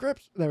 Where's my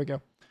script? There we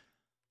go.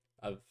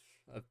 I've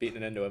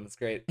beaten it into him. It's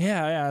great.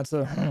 Yeah. It's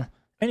a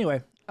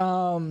anyway.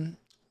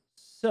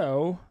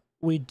 So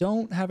we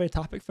don't have a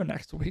topic for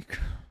next week.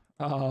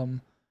 So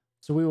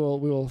we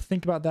will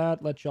think about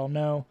that. Let y'all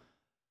know.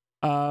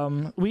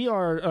 We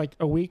are like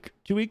a week,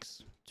 2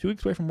 weeks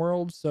away from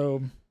Worlds,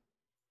 so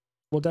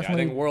we'll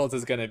definitely. I think Worlds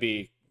is going to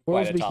be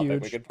quite a topic.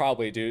 Huge. We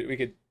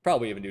could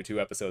probably even do 2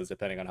 episodes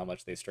depending on how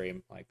much they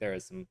stream. Like there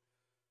is some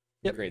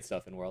great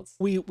stuff in Worlds.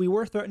 We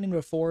were threatening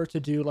before to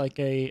do like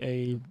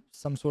a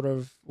some sort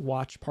of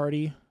watch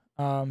party.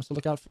 So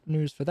look out for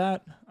news for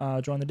that.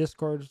 Join the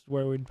Discord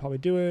where we'd probably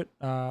do it.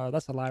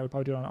 That's a lie. We'd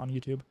probably do it on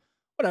YouTube.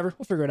 Whatever.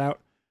 We'll figure it out.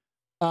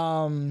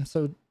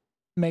 So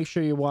make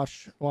sure you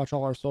watch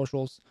all our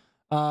socials.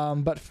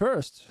 But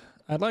first,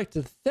 I'd like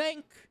to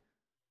thank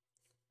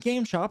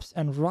Game Chops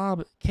and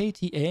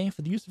RobKTA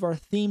for the use of our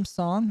theme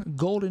song,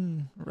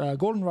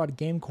 Goldenrod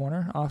Game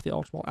Corner, off the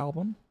Ultraball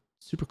album.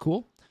 Super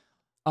cool.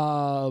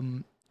 Where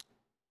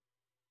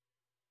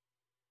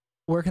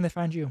can they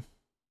find you?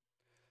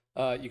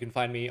 You can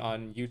find me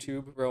on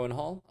YouTube, Rowan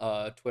Hall,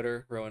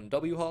 Twitter, Rowan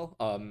W Hall.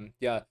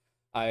 Yeah,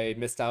 I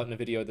missed out in a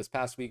video this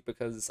past week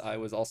because I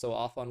was also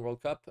off on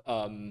World Cup.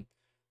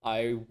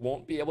 I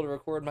won't be able to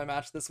record my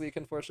match this week,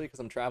 unfortunately,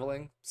 because I'm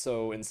traveling.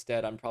 So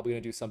instead, I'm probably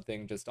going to do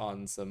something just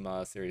on some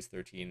Series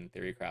 13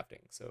 theory crafting.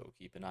 So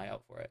keep an eye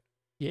out for it.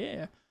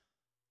 Yeah.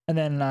 And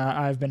then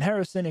I've been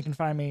Harrison. You can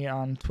find me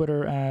on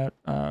Twitter at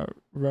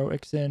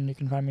Ixen. You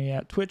can find me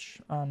at Twitch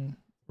on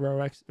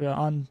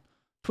on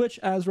Twitch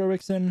as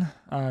Ixen.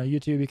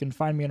 YouTube, you can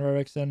find me on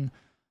Ixen.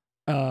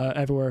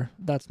 Everywhere.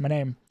 That's my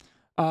name.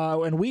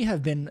 And we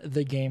have been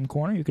the Game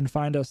Corner. You can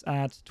find us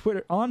at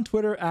Twitter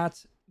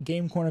at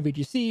Game Corner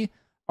VGC.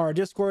 Our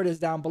Discord is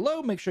down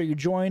below. Make sure you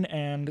join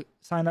and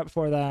sign up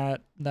for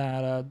that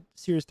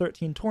Series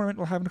 13 tournament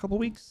we'll have in a couple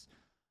weeks.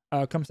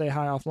 Come say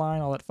hi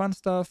offline, all that fun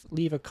stuff.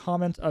 Leave a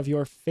comment of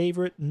your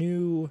favorite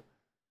new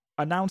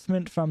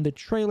announcement from the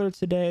trailer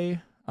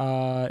today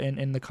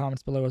in the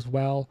comments below as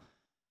well.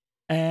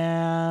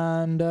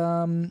 And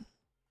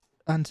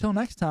until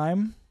next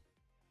time,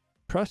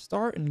 press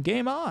start and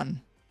game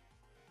on.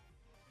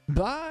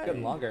 Bye.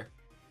 Getting longer.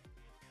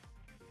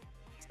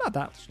 It's not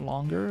that much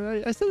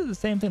longer. I said the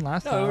same thing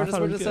last time. No, I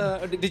thought it was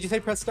good. did you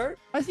say press start?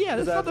 Yeah,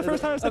 this is not the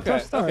first time I said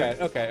press start. Okay.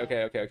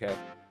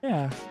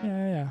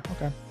 Yeah.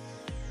 Okay.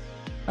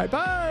 All right,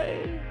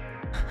 bye.